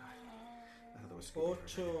 I thought that was scary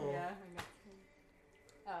for a minute. Yeah, I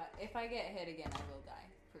got you. If I get hit again, I will die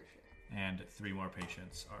for sure. And 3 more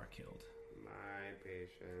patients are killed. My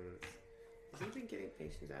patience. Is he been getting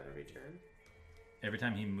patients out every turn? Every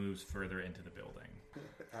time he moves further into the building.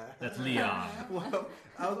 That's Leon. Well,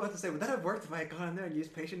 I was about to say, would that have worked if I had gone in there and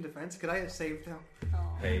used patient defense? Could I have saved him? Oh.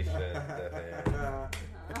 Patient defense.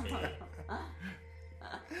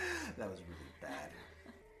 That was really bad.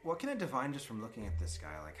 What can I divine just from looking at this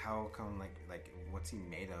guy? Like, how come, like, what's he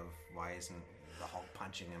made of? Why isn't the Hulk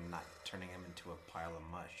punching him not turning him into a pile of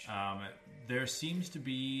mush? There seems to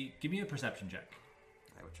be. Give me a perception check.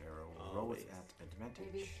 Which I will roll with at advantage.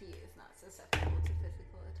 Maybe he is not susceptible to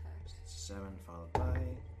physical attacks. 7 followed by.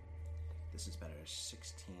 This is better.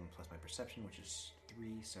 16 plus my perception, which is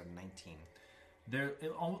 3, so 19.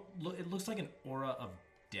 It looks like an aura of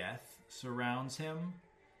death surrounds him.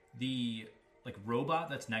 The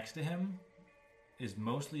robot that's next to him is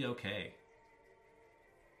mostly okay.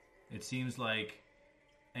 It seems like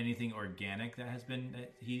anything organic that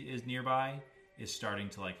he is nearby is starting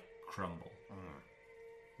to crumble.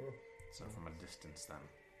 So from a distance, then.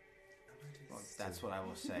 Well, that's what I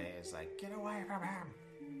will say is get away from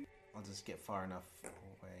him. I'll just get far enough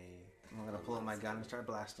away. I'm gonna pull out my gun and start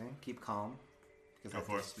blasting. Keep calm, because Go that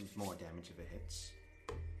for it. does more damage if it hits.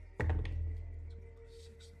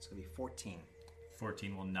 It's gonna be 14.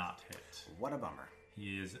 14 will not hit. What a bummer.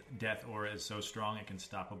 His death aura is so strong it can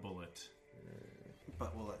stop a bullet.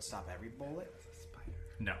 But will it stop every bullet?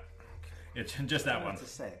 No. It's just that one. To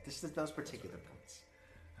say this is those particular points.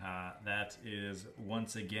 That is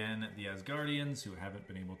once again the Asgardians who haven't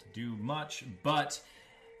been able to do much, but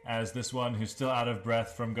as this one who's still out of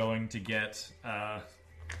breath from going to get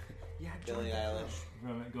Billie Eilish.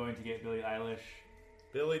 Billie Eilish,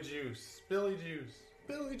 Billy Juice. Billy Juice.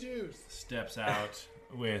 Billy Juice. steps out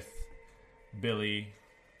with Billy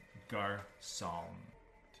Garcon.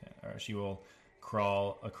 She will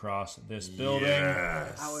crawl across this building.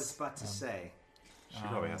 Yes. I was about to say. She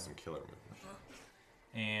probably has some killer moves.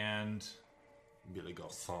 And Billy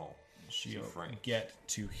Garçon. she'll French. get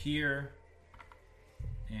to here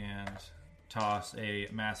and toss a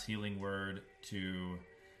mass healing word to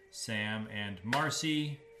Sam and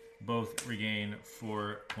Marcy. Both regain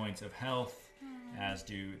 4 points of health, as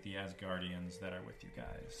do the Asgardians that are with you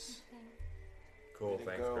guys. Cool, Way to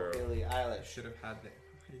thanks, go, girl. Billie Eilish. Should have had the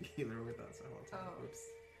healer with us the whole time. Oh. Oops.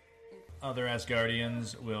 Other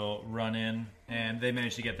Asgardians will run in, and they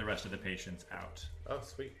manage to get the rest of the patients out. Oh,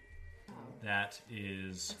 sweet. That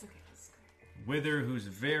is That's okay. That's good. Wither, who's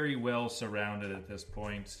very well surrounded at this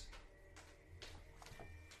point.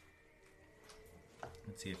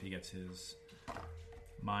 Let's see if he gets his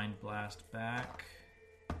Mind Blast back.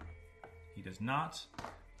 He does not,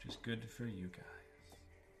 which is good for you guys.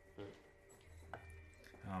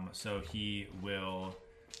 So he will,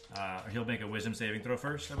 he'll make a Wisdom saving throw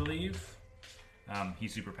first, I believe. He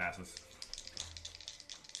super passes.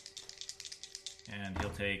 And he'll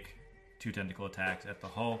take 2 tentacle attacks at the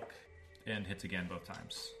Hulk and hits again both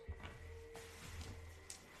times.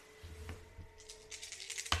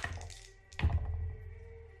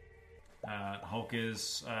 Hulk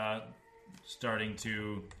is starting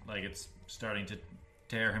to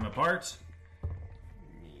tear him apart,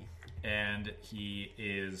 and he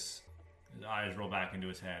is, his eyes roll back into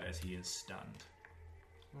his head as he is stunned.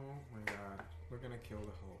 Oh my god. We're gonna kill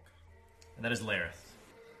the Hulk. And that is Lareth.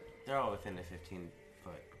 They're all within a 15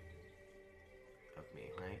 foot of me,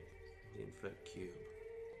 right? 15 foot cube.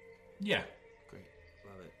 Yeah, Great.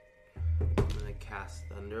 Love it. I'm gonna cast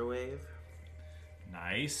Thunder Wave.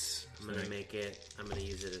 nice. I'm gonna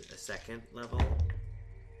use it at a second level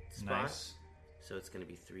spot. Nice. So it's gonna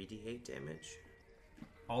be 3d8 damage.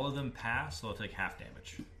 All of them pass, so they'll take half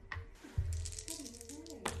damage.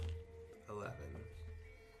 11.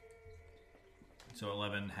 So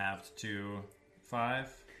 11 halved to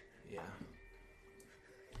 5. Yeah.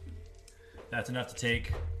 That's enough to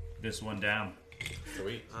take this one down.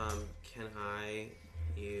 Sweet. Can I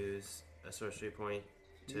use a sorcery point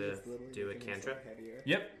to do a cantrip?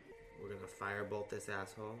 Yep. We're gonna firebolt this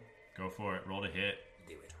asshole. Go for it. Roll to hit.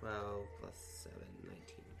 12 plus 7,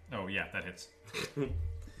 19. Oh, yeah, that hits.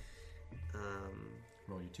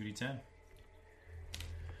 Roll your 2d10.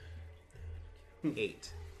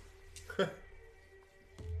 8.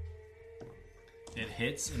 It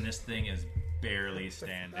hits, and this thing is barely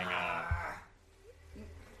standing up.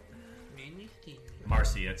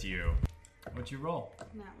 Marcy, that's you. What'd you roll? That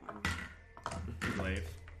one. Glaive.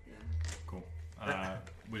 Yeah. Cool.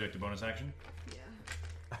 Would you like the bonus action?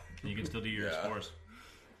 Yeah. You can still do your Yeah. spores.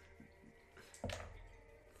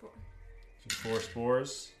 4. So 4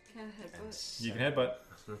 spores. Can I headbutt? You can headbutt.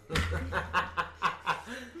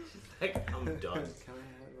 I'm done.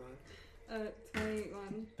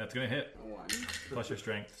 21. That's going to hit. 1. Plus your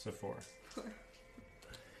strength, so 4.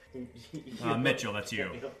 Mitchell, that's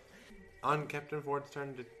you. On Captain Ford's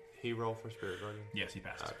turn, did he roll for Spirit Guardian? Yes, he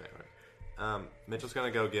passed. Okay, right. Mitchell's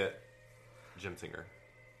gonna go get Jim Singer.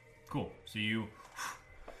 Cool. So you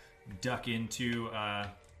duck into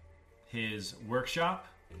his workshop.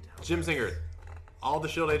 Jim Singer, all the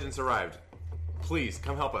shield agents arrived. Please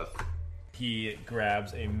come help us. He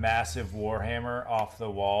grabs a massive warhammer off the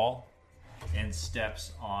wall and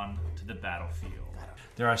steps onto the battlefield.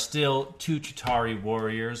 There are still 2 Chitauri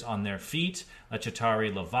warriors on their feet, a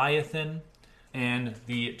Chitauri Leviathan, and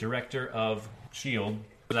the director of S.H.I.E.L.D.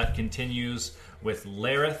 That continues with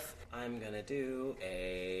Lareth. I'm gonna do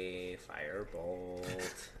a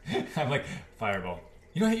firebolt. I'm like, fireball.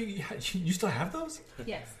 You know, you still have those?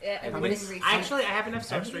 Yes. Everything resets. Actually, I have enough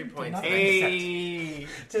sorcery Everything- points. they're not Hey!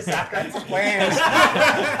 To zap that squares.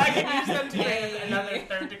 I can use them to make another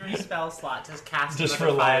 3rd degree spell slot to cast Just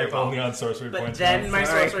another rely fireball. only on sorcery But points. then now. my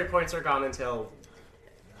Sorry. sorcery points are gone until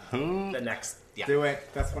the next. Yeah. Do it.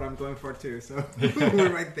 That's what I'm going for too. So we're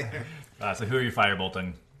right there. So who are you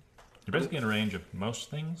firebolting? You're basically in range of most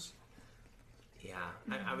things. Yeah.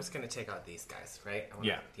 I was gonna take out these guys, right?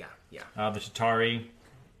 Yeah. Yeah. The Chitauri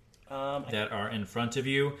that are in front of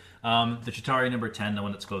you. The Chitauri number 10, the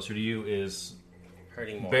one that's closer to you, is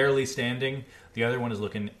Hurting more. barely standing. The other one is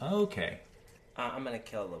looking okay. I'm gonna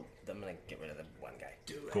kill I'm gonna get rid of the one guy.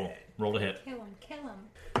 Cool. Roll to hit. Kill him, kill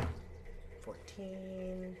him.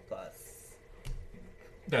 14 plus.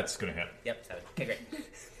 That's going to hit. Yep, 7. Okay,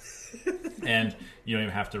 great. And you don't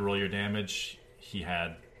even have to roll your damage. He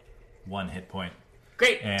had 1 hit point.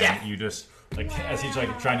 Great. And Death. you just, like, as he's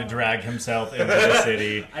like trying to drag himself into the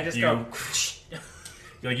city, I just you, go.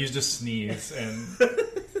 like, you just sneeze and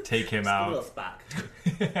take him A little out. spot.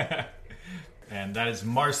 And that is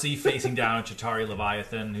Marcy facing down Chitauri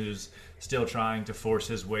Leviathan, who's still trying to force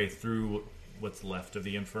his way through what's left of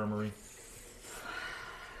the infirmary.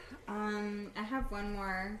 I have one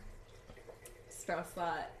more spell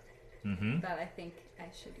slot that I think I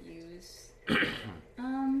should use.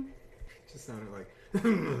 Just sounded like,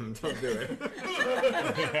 don't do it.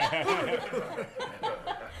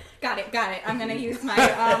 Got it. I'm gonna use my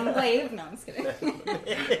glaive. No, I'm just kidding.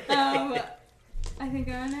 I think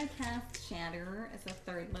I'm gonna cast Shatter as a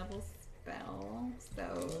 3rd level spell. So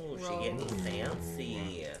Oh, she getting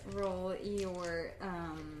fancy. roll your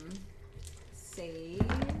save.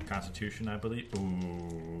 Constitution, I believe.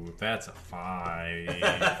 Ooh, that's a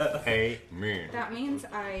 5. Hey, me. That means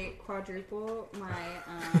I quadruple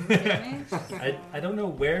my damage. I don't know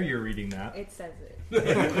where you're reading that, It says it.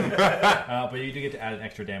 but you do get to add an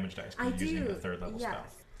extra damage dice I because you're using do. a 3rd level Yes.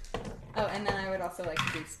 spell. Oh, and then I would also like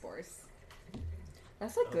to do spores.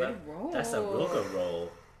 That's a good roll. That's a real good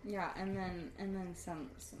roll. Yeah, and then some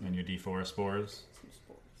And your D4 spores.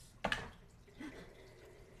 spores.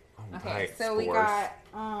 Alright, Okay, so we spores. got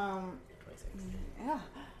 26.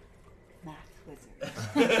 math wizard.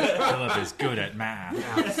 Philip is good at math.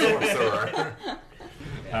 Sorcerer.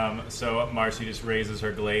 So Marcy just raises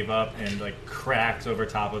her glaive up and like cracks over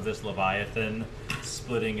top of this Leviathan,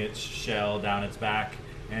 splitting its shell down its back,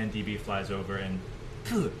 and DB flies over and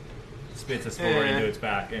spits a spore into its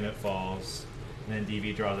back, and it falls. And then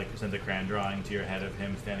DB sends a crayon drawing to your head of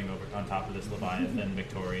him standing over on top of this Leviathan,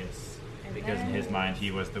 victorious, because in his mind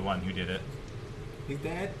he was the one who did it. He's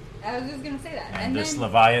dead? I was just gonna say that. And this then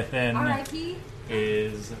Leviathan R.I.P.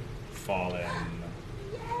 is fallen.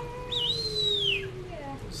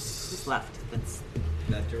 Who's left? That's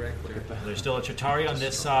That director. There's still a Chitauri on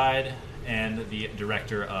this side, and the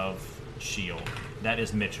director of S.H.I.E.L.D. That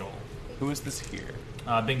is Mitchell. Who is this here?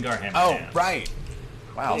 Bingar Hammerhand. Oh, right.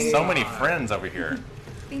 Wow, so many friends over here.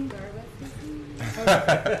 Finger, what's his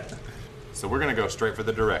name? So we're gonna go straight for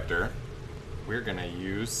the director. We're gonna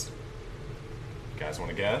use. You guys want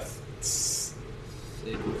to guess?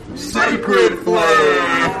 Sacred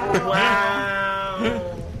Flame.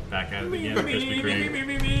 wow. Back at it again, Krispy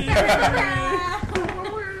Kreme.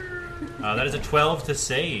 That is a 12 to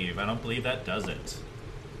save. I don't believe that does it.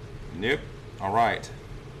 Nope. All right.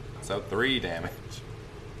 So 3 damage.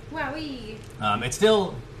 Wowee. It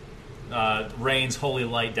still rains holy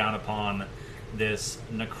light down upon this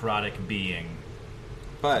necrotic being.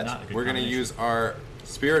 But Not a good we're gonna combination. use our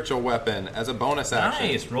spiritual weapon as a bonus action.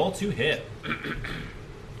 Nice. Roll to hit.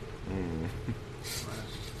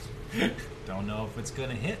 Don't know if it's going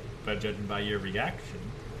to hit, but judging by your reaction,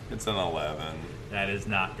 It's an 11. that is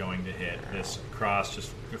not going to hit. This cross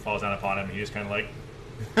just falls down upon him. He just kind of like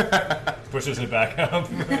pushes it back up.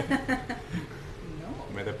 No.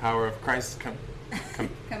 May the power of Christ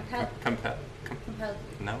Compel. compel.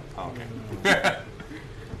 No? Oh, okay.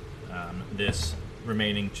 This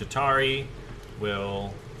remaining Chitauri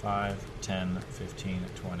will 5, 10, 15,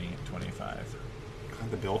 20, 25,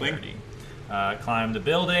 The building? 30. Climb the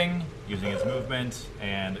building using his movement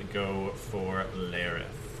and go for Lareth.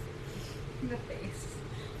 The face.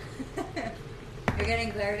 You're getting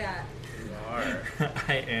glared at. You are.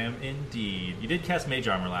 I am indeed. You did cast Mage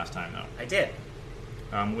Armor last time, though. I did.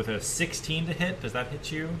 With a 16 to hit, does that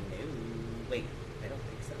hit you? No, wait, I don't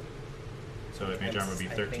think so. So Mage Armor would be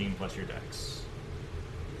I 13 think- plus your dex.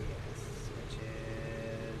 Yes, which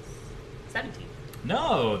is 17.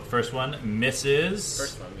 No, the first one misses.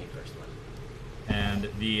 First one. And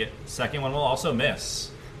the second one will also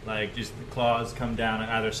miss. Like, just the claws come down on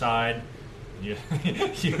either side. You,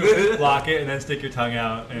 you block it and then stick your tongue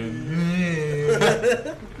out.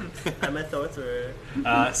 And I'm a sorcerer.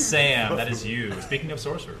 Sam, that is you. Speaking of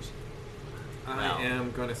sorcerers. I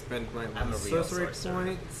am going to spend my I'm a last real sorcery sorcerer.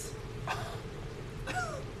 points.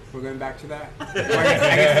 We're going back to that? I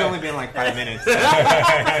guess it's only been like 5 minutes. You We're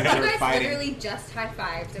guys fighting. literally just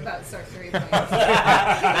high-fived about sorcery points.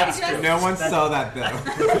 Just- No one saw that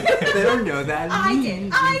though. They don't know that. I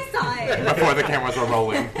did. I saw it. Before the cameras were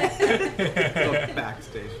rolling. Go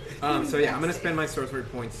backstage. So yeah, I'm gonna spend my sorcery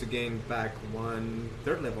points to gain back 1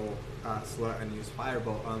 third level slot and use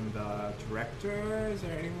Firebolt on the director. Is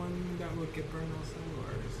there anyone that would get burned also,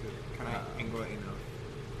 or is it kind of angle it enough?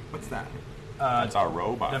 What's that? That's our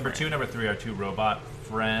robot. Number friend. 2, number 3 are 2 robot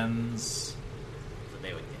friends. So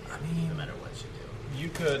they would get hit, I mean- no matter what you do. You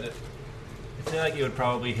could. I feel like you would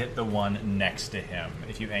probably hit the one next to him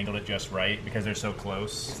if you angled it just right because they're so Is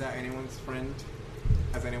close. that anyone's friend?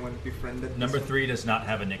 Has anyone befriended? Number this 3 does not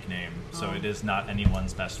have a nickname, so Oh. it is not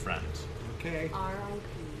anyone's best friend. one? Okay.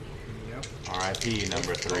 R.I.P. Yep. R.I.P.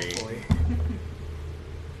 number 3. Hopefully.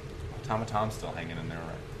 Automaton's still hanging in there,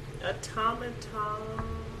 right? Automaton.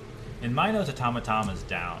 In my notes, Automaton is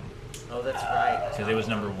down Oh, that's right. because it was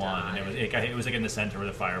number 1, and it was like in the center where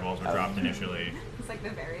the fireballs were dropped initially. It's like the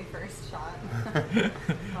very first shot.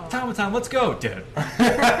 Automaton, let's go! Dead.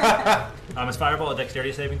 Is Fireball a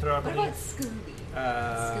dexterity saving throw? I What believe? about Scooby?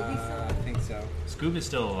 I think so. Scoob is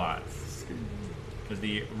still alive. Because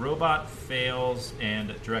the robot fails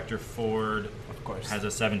and Director Ford Of course. has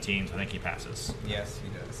a 17, so I think he passes. Yes, he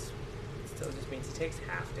does. Still just means he takes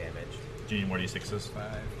half damage. Do you need more d6s?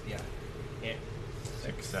 5. Yeah. Yeah.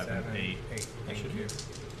 6, 7, 8. 8. That Thank should you.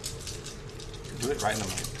 Do it right in the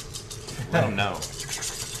mic. Let them know. 8.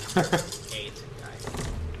 Nice. So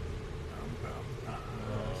I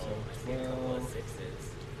think a couple of 12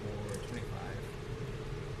 6s. or 25.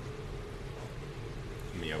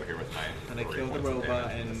 Me over here with my. And I 40 killed the points of robot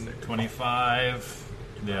damage. and- That's sick. 25.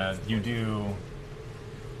 Yeah, you do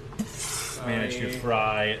manage to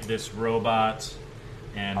fry this robot,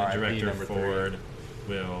 and RIP Director number 3. Ford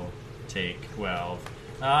will take 12.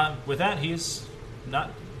 With that, he's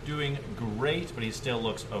not doing great, but he still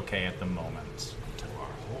looks okay at the moment. Until our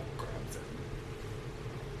Hulk grabs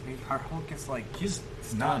him. Our Hulk is like. He's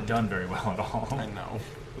not done very well at all. I know.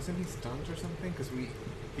 Wasn't he stunned or something? Because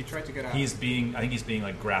he tried to get out. I think he's being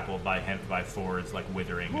like grappled by Ford's like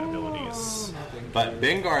withering abilities. But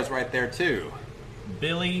Bingar's right there too.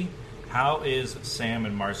 Billy, how is Sam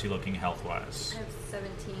and Marcy looking health wise? I have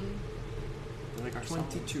 17.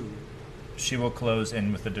 22. She will close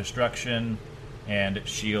in with the destruction, and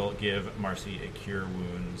she'll give Marcy a cure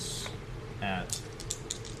wounds at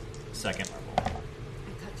 2nd level. I touch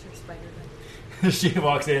her spider She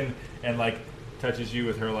walks in and like touches you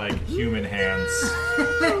with her like human hands.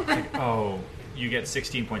 Like, oh, you get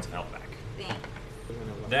 16 points of health back. Thanks.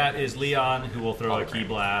 That is Leon, who will throw a key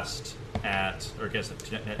blast at, or I guess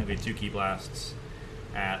technically 2 key blasts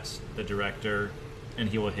at the director, and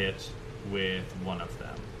he will hit with one of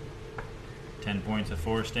them. 10 points of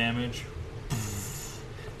force damage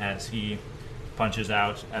as he punches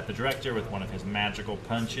out at the director with one of his magical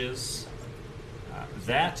punches.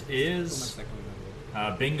 That is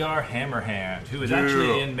Bingar Hammerhand, who is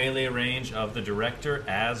actually in melee range of the director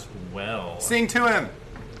as well. Sing to him.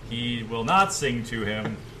 He will not sing to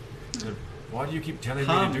him. Why do you keep telling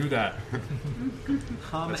me to do that?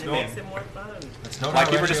 It makes it more fun. That's not My how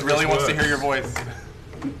keeper any just of really this wants to works. hear your voice.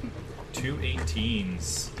 2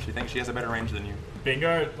 18s. She thinks she has a better range than you.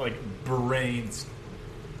 Bingar like brains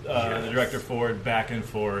the director forward back and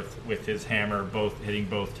forth with his hammer, both hitting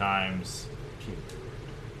both times.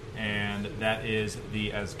 And that is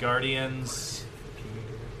the Asgardians,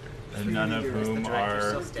 and none of Is the whom director are.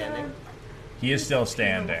 still standing? He is still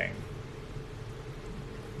standing.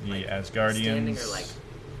 The Like, Asgardians. Standing or like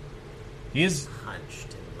He is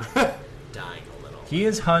hunched and dying a little. He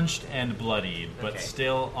is hunched and bloodied, but Okay.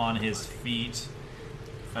 still on his feet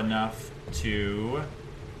enough to.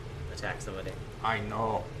 Attack somebody. I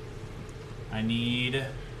know. I need No,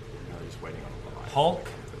 just waiting on the line. Hulk,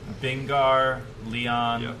 Bingar,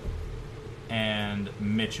 Leon, Yep. and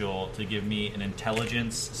Mitchell to give me an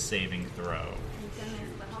intelligence saving throw. My goodness,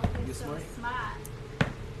 the Hulk is so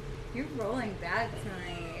smart. You're rolling bad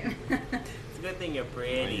tonight. It's a good thing you're I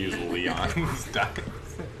pretty. use Leon's dice.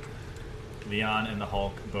 Leon and the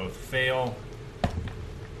Hulk both fail,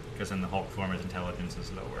 because in the Hulk form his intelligence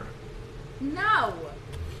is lower. No!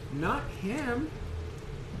 Not him.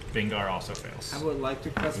 Bingar also fails. I would like to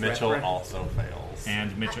press Mitchell reference. also fails.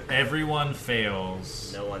 And Mitchell, everyone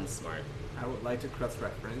fails. No one's smart. I would like to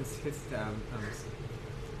cross-reference his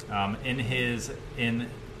In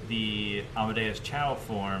the Amadeus Chow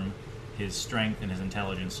form, his strength and his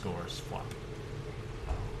intelligence scores flop.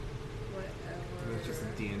 It's just a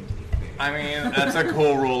D&D thing. I mean, that's a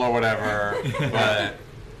cool rule or whatever, but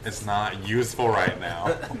it's not useful right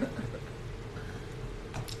now.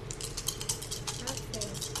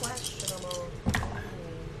 Questionable.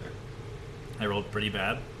 I rolled pretty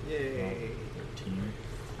bad. Yay.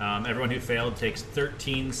 13. Everyone who failed takes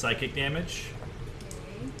 13 psychic damage.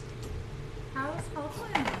 Okay. How's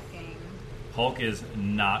Hulkling looking? Hulk is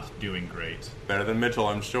not doing great. Better than Mitchell,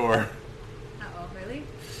 I'm sure. Uh-oh, really?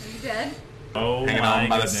 Are you dead? Oh Hanging my on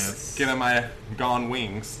by the goodness. skin of my gone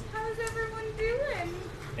wings. How's everyone doing?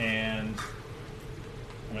 And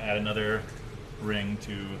I'm going to add another ring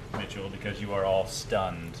to Mitchell because you are all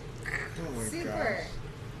stunned. Oh my Super.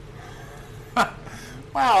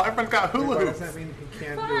 Wow, everyone's got hula Does hoops. that mean he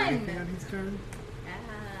can't do Fun. anything on his turn?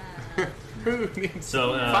 Ah. Who needs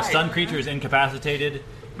So, fight? stunned creature is incapacitated,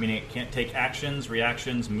 meaning it can't take actions,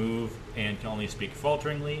 reactions, move, and can only speak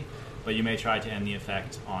falteringly, but you may try to end the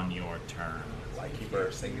effect on your turn.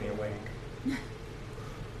 Lightkeeper, sing me awake.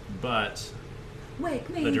 But Wake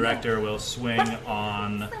me the director will swing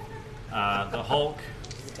on the Hulk.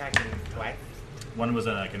 He's attacking twice. One was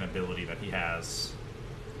like an ability that he has.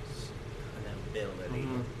 An ability.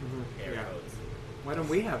 Arrows. Why don't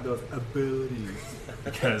we have those abilities?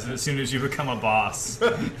 Because as soon as you become a boss,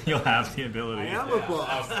 you'll have the ability. I am a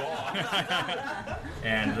boss.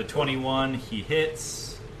 And the 21, he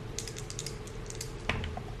hits.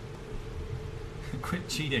 Quit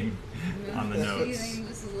cheating on the notes. Feeling,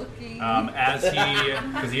 just looking.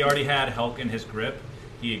 Because he already had Hulk in his grip,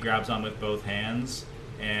 he grabs on with both hands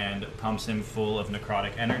and pumps him full of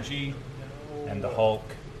necrotic energy, and the Hulk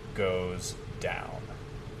goes down.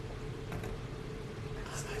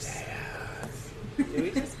 Do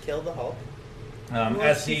we just kill the Hulk?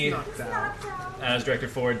 As he, Knocked out. as Director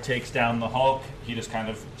Ford takes down the Hulk, he just kind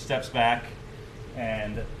of steps back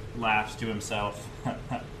and laughs to himself.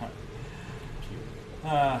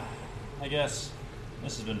 I guess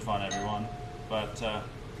this has been fun, everyone, but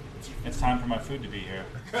it's time for my food to be here.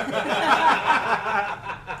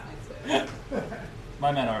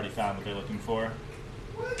 My men already found what they're looking for.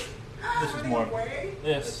 This was more.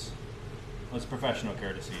 This was professional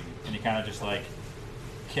courtesy, and he kind of just like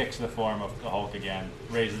kicks the form of the Hulk again,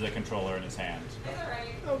 raises the controller in his hand.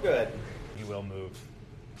 Oh, good. He will move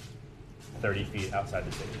 30 feet outside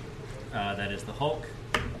the city. That is the Hulk,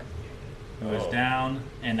 who is down,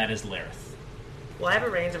 and that is Lareth. Well, I have a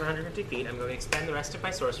range of 150 feet. I'm going to expend the rest of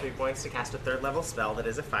my sorcery points to cast a 3rd level spell that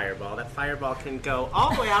is a fireball. That fireball can go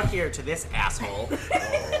all the way out here to this asshole.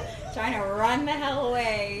 Trying to run the hell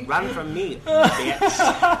away. Run from me,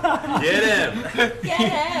 bitch. Get him! Get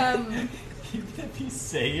him! Even if he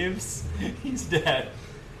saves, he's dead.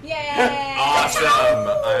 Yay! Awesome!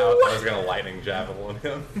 I was gonna lightning javelin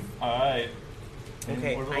him. Alright.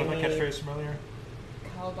 Okay, What was I my need- catchphrase from earlier?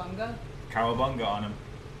 Cowabunga? Cowabunga on him.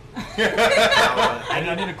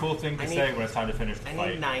 I need a cool thing to I need- say when it's time to finish the I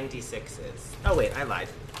fight. need 96s. Oh, wait, I lied.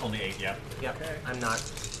 Only 8, yeah. Yep, I'm not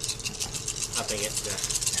upping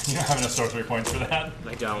it. You don't have enough sorcery points for that.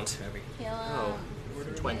 I don't. Kill him. Oh,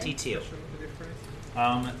 22.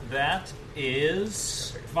 That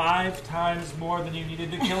is 5 times more than you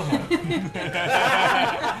needed to kill him.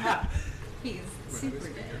 He's super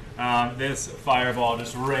dead. This fireball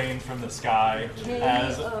just rained from the sky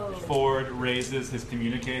as KO. Ford raises his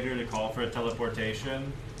communicator to call for a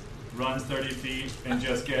teleportation, runs 30 feet, and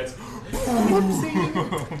just gets.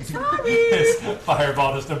 This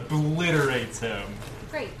fireball just obliterates him.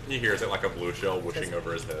 Great. He hears it like a blue shell whooshing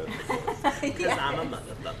over his head. Because I'm a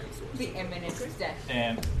motherfucking sorcerer. The imminent death.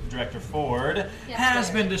 And Director Ford Yes, has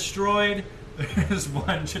sir. been destroyed. There's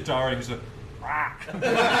one Chitauri who's like, "Rah."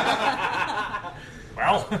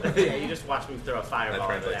 Well, Yeah, you just watch me throw a fireball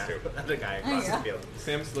That at translates that the guy across Yeah. the field.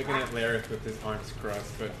 Sam's looking at Lareth with his arms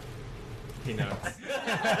crossed, but he knows.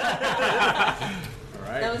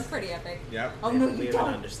 Alright. That was pretty epic. Yep. Oh no, We you have an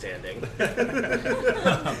don't. understanding.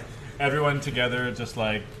 everyone together just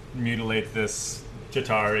like mutilate this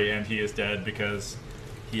Chitauri, and he is dead because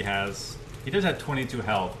he does have 22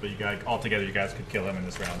 health, but altogether you guys could kill him in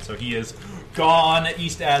this round. So he is gone.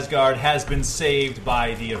 East Asgard has been saved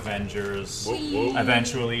by the Avengers.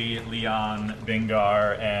 Eventually, Leon,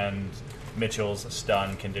 Bingar, and Mitchell's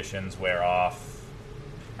stun conditions wear off.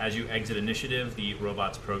 As you exit initiative, the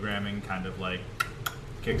robot's programming kind of like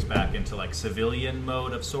kicks back into like civilian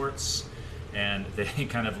mode of sorts, and they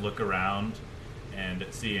kind of look around, and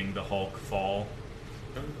seeing the Hulk fall,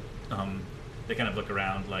 they kind of look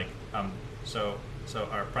around like, so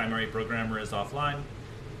our primary programmer is offline.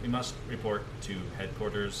 We must report to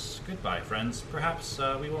headquarters. Goodbye, friends. Perhaps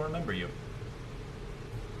we will remember you.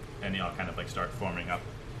 And they all kind of like start forming up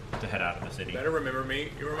to head out of the city. Better remember me.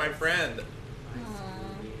 You were my friend.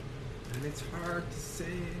 And it's hard to say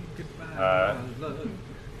goodbye. my love.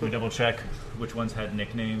 We double check which ones had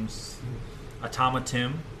nicknames. Atama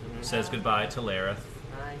Tim says goodbye to Lareth,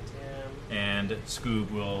 Hi, Tim. and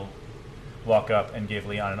Scoob will walk up and give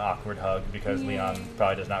Leon an awkward hug because Yay. Leon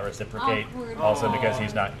probably does not reciprocate. Awkward Also hug. because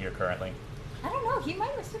he's not here currently. I don't know. he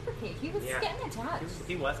might reciprocate. He was Yeah. getting attached.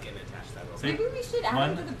 He was getting attached that See? moment. Maybe we should add One-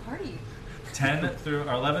 him to the party. 10 through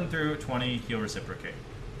or 11 through 20, he'll reciprocate.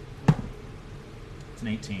 It's an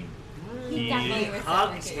 18. He definitely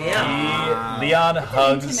hugged reciprocated. him. Leon It's an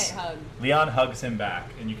hugs. intimate hug. Leon hugs him back,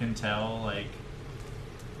 and you can tell like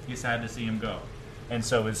he's sad to see him go. And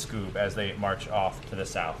so is Scoob as they march off to the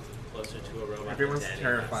south. Closer to a robot. Everyone's than Danny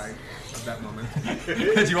terrified of that moment.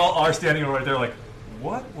 Because you all are standing right there, like,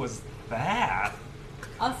 what was that?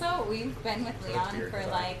 Also, we've been with Leon weird, for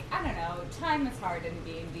sorry. like, I don't know, time is hard in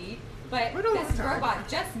D&D, but We don't this have time. robot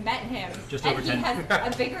just met him, Just and over he 10.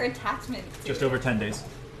 has a bigger attachment to Just it. over 10 days.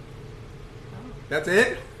 That's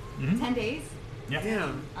it? 10 days? Yeah.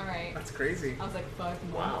 Damn. Alright. That's crazy. I was like, fuck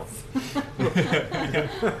Wow. months.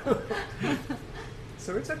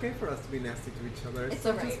 So it's okay for us to be nasty to each other. It's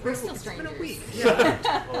alright. We're still It's been a strangers. week. Yeah.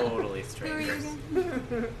 Totally Who are you strangers.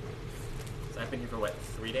 again? So I've been here for what,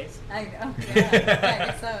 3 days? I know. Yeah, I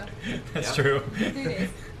guess so. That's Yeah. true. 3 days.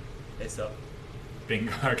 Okay, so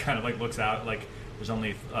Bingar kind of like looks out, like there's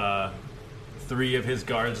only 3 of his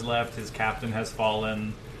guards left. His captain has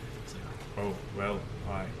fallen. It's like, oh, well,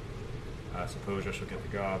 I suppose I shall get the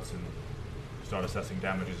guards and start assessing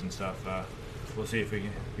damages and stuff. We'll see if we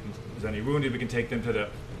can, if there's any wounded, we can take them to the...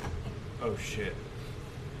 Oh, shit.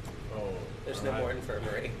 there's no Alright. more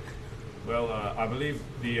infirmary. Well, I believe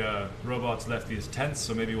the robots left these tents,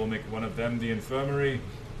 so maybe we'll make one of them the infirmary.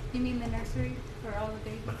 You mean the nursery for all the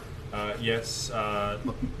babies? Yes,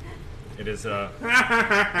 it is,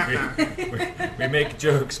 we make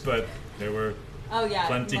jokes, but there were Oh, yeah.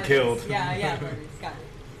 Plenty murders. killed. Yeah, murders. Got it.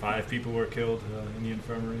 5 people were killed in the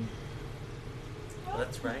infirmary. Well,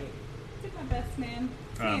 that's right. Did my best, man.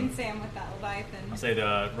 Me and Sam with that Leviathan. I'll say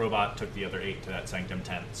the robot took the other 8 to that sanctum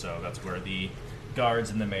tent, so that's where the guards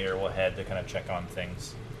and the mayor will head to kind of check on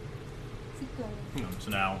things. So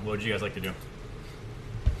now, what would you guys like to do?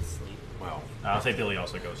 Sleep. Well, I'll say Billy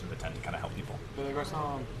also goes to the tent to kind of help people.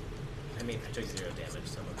 I mean, I took 0 damage,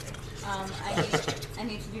 so I'm okay. I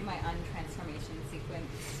need to do my untransformation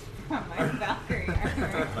sequence from my Valkyrie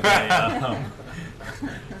armor.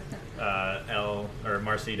 Okay,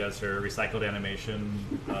 Marcy does her recycled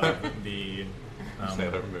animation of the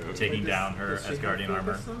Sailor Moon. taking down her Does she Asgardian have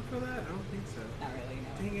armor. a song for that? I don't think so. Not really, no.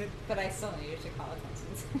 Dang it. But I still need you to call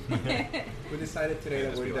attention. We decided today Yeah, that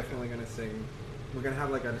just we're be like definitely gonna sing. We're gonna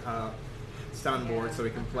have like a soundboard Yeah. so we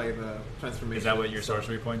can play the transformation. Is that what your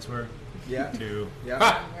sorcery points were? Yeah. To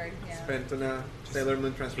Yeah. Onward, yeah. Spent on a Sailor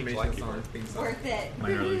Moon transformation like song. Keeper. Theme song. Worth it.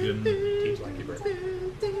 minor illusion. Teach like you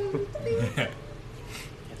Yeah,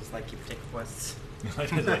 just like keep take requests. I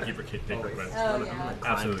just like keep her take Always. requests. Oh, I'm yeah. gonna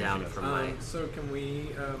climb Absolutely, down she does. from my. So can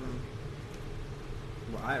we?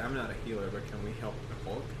 Well, I'm not a healer, but can we help the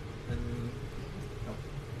Hulk and help?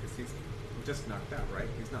 Because he's just knocked out, right?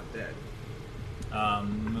 He's not dead.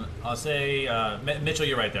 I'll say Mitchell,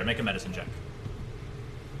 you're right there. Make a medicine check.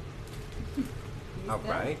 All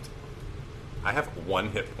right. I have 1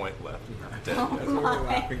 hit point left. I'm dead Oh yet. That's why we my were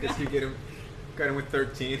laughing because you got him with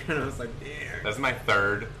 13, and I was like, damn. That's my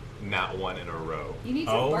 3rd nat 1 in a row. You need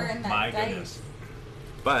to Oh burn that my dice. goodness.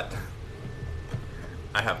 But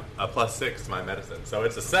I have a +6 to my medicine, so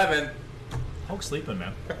it's a 7. Hulk's sleeping,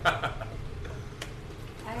 man. I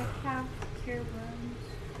have cure wounds.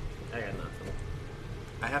 I got nothing.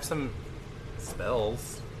 I have some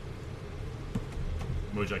spells.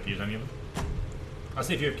 Would you like to use any of them? I'll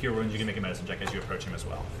see if you have cure wounds. You can make a medicine check as you approach him as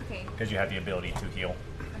well, Okay. because you have the ability to heal.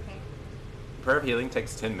 Okay. Prayer of Healing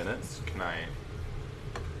takes 10 minutes. Can I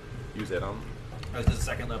use it on? Is this a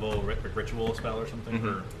second level ritual spell or something? Mhm.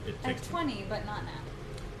 Or it I takes have 20, but not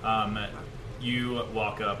now. You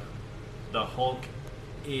walk up. The Hulk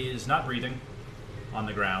is not breathing on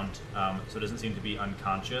the ground, so it doesn't seem to be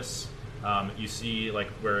unconscious. You see, like,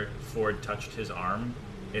 where Ford touched his arm,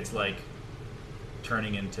 it's like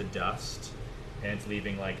turning into dust, and it's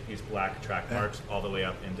leaving like these black track marks all the way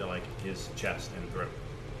up into like his chest and throat.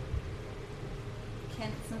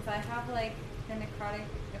 Since I have like the necrotic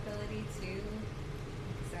ability too,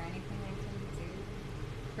 is there anything I can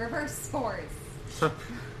do? Reverse spores.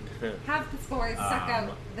 Have the spores suck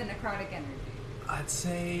out the necrotic energy. I'd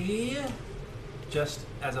say, just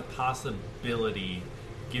as a possibility,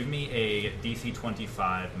 give me a DC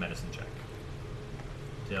 25 medicine check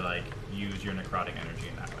to like use your necrotic energy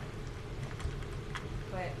in that way.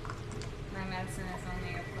 But my medicine is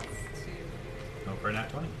only a +2. Go for a nat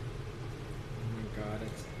 20. Oh my god,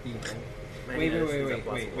 it's evil. My Wait, medicine's a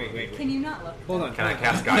 +1. Can you not look? Hold on. Can I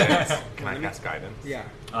cast guidance? Can I cast guidance? Yeah.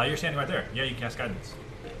 You're standing right there. Yeah, you can cast guidance.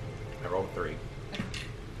 I rolled 3.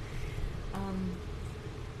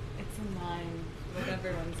 It's a 9. What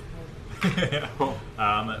everyone's code.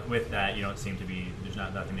 With that, you don't seem to be. There's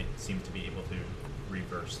not nothing that seems to be able to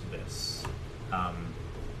reverse this.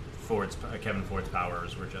 Kevin Ford's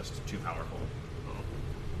powers were just too powerful.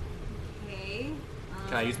 Okay.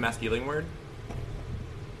 Can I use Mass Healing Word?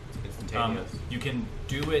 Instantaneous. You can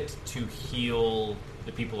do it to heal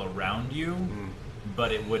the people around you,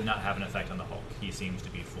 but it would not have an effect on the Hulk. He seems to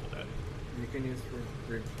be full dead. You can use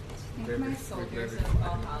I think my soldiers of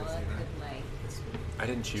Valhalla could like. I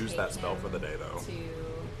didn't choose that spell for the day though. To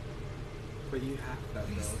But you have that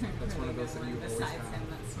though. That's one of those that you always besides have. him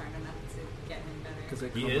that's smart enough to get him better. 'Cause they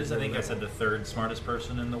He come is, with I your think I level. said, the third smartest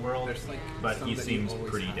person in the world, There's like but some he that seems you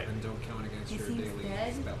always pretty have dead. and don't count against He your seems daily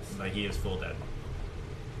dead? spells. Like, he is full dead.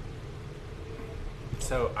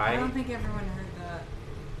 So I don't think everyone heard that.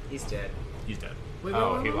 He's dead. He's dead. Wait,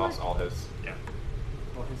 Oh, wait, he wait, lost wait. all his. Yeah.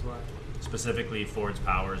 Oh, his what? Specifically, Ford's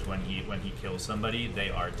powers, when he kills somebody, they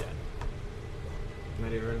are dead.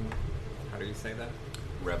 Not even. How do you say that?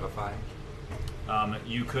 Revify.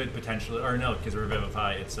 You could potentially, or no, because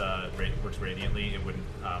Revivify, it's works radiantly. It wouldn't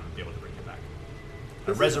be able to bring you back. A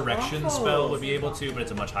This is resurrection awful. spell would be able to, but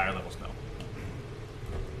it's a much higher level spell.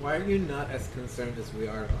 Why are you not as concerned as we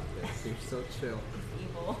are about this? You're so chill.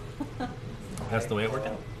 Evil. That's the way it worked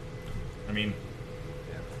out. I mean,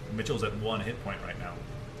 Mitchell's at 1 hit point right now.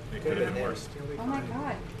 It could have been worse. Oh my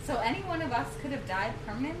god. So any one of us could have died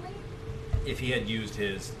permanently? If he had used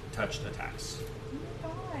his touched attacks.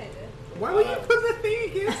 Oh my god. Why would you put the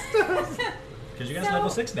thing against us? Because you guys So- are level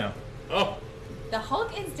 6 now. Oh. The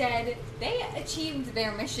Hulk is dead. They achieved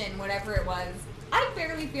their mission, whatever it was. I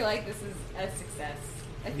barely feel like this is a success.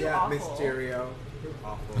 I feel Yeah, awful. Mysterio. You're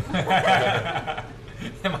awful.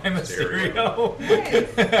 Am I Mysterio?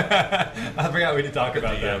 Yes. I forgot we did talk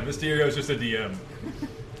about DM. that. Mysterio's just a DM.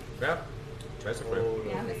 Yeah. Basically.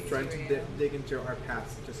 Yeah, Trying to Mysterio. dig into our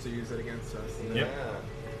past just to use it against us. Yep.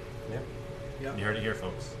 Yep. Yep. You heard it here,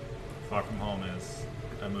 folks. Far From Home is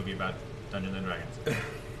a movie about Dungeons and Dragons.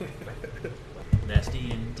 That's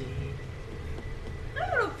D&D. I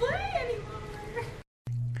don't want to play anymore.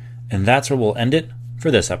 And that's where we'll end it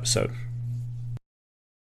for this episode.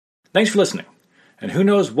 Thanks for listening. And who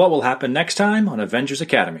knows what will happen next time on Avengers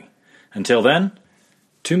Academy. Until then,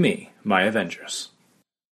 to me, my Avengers.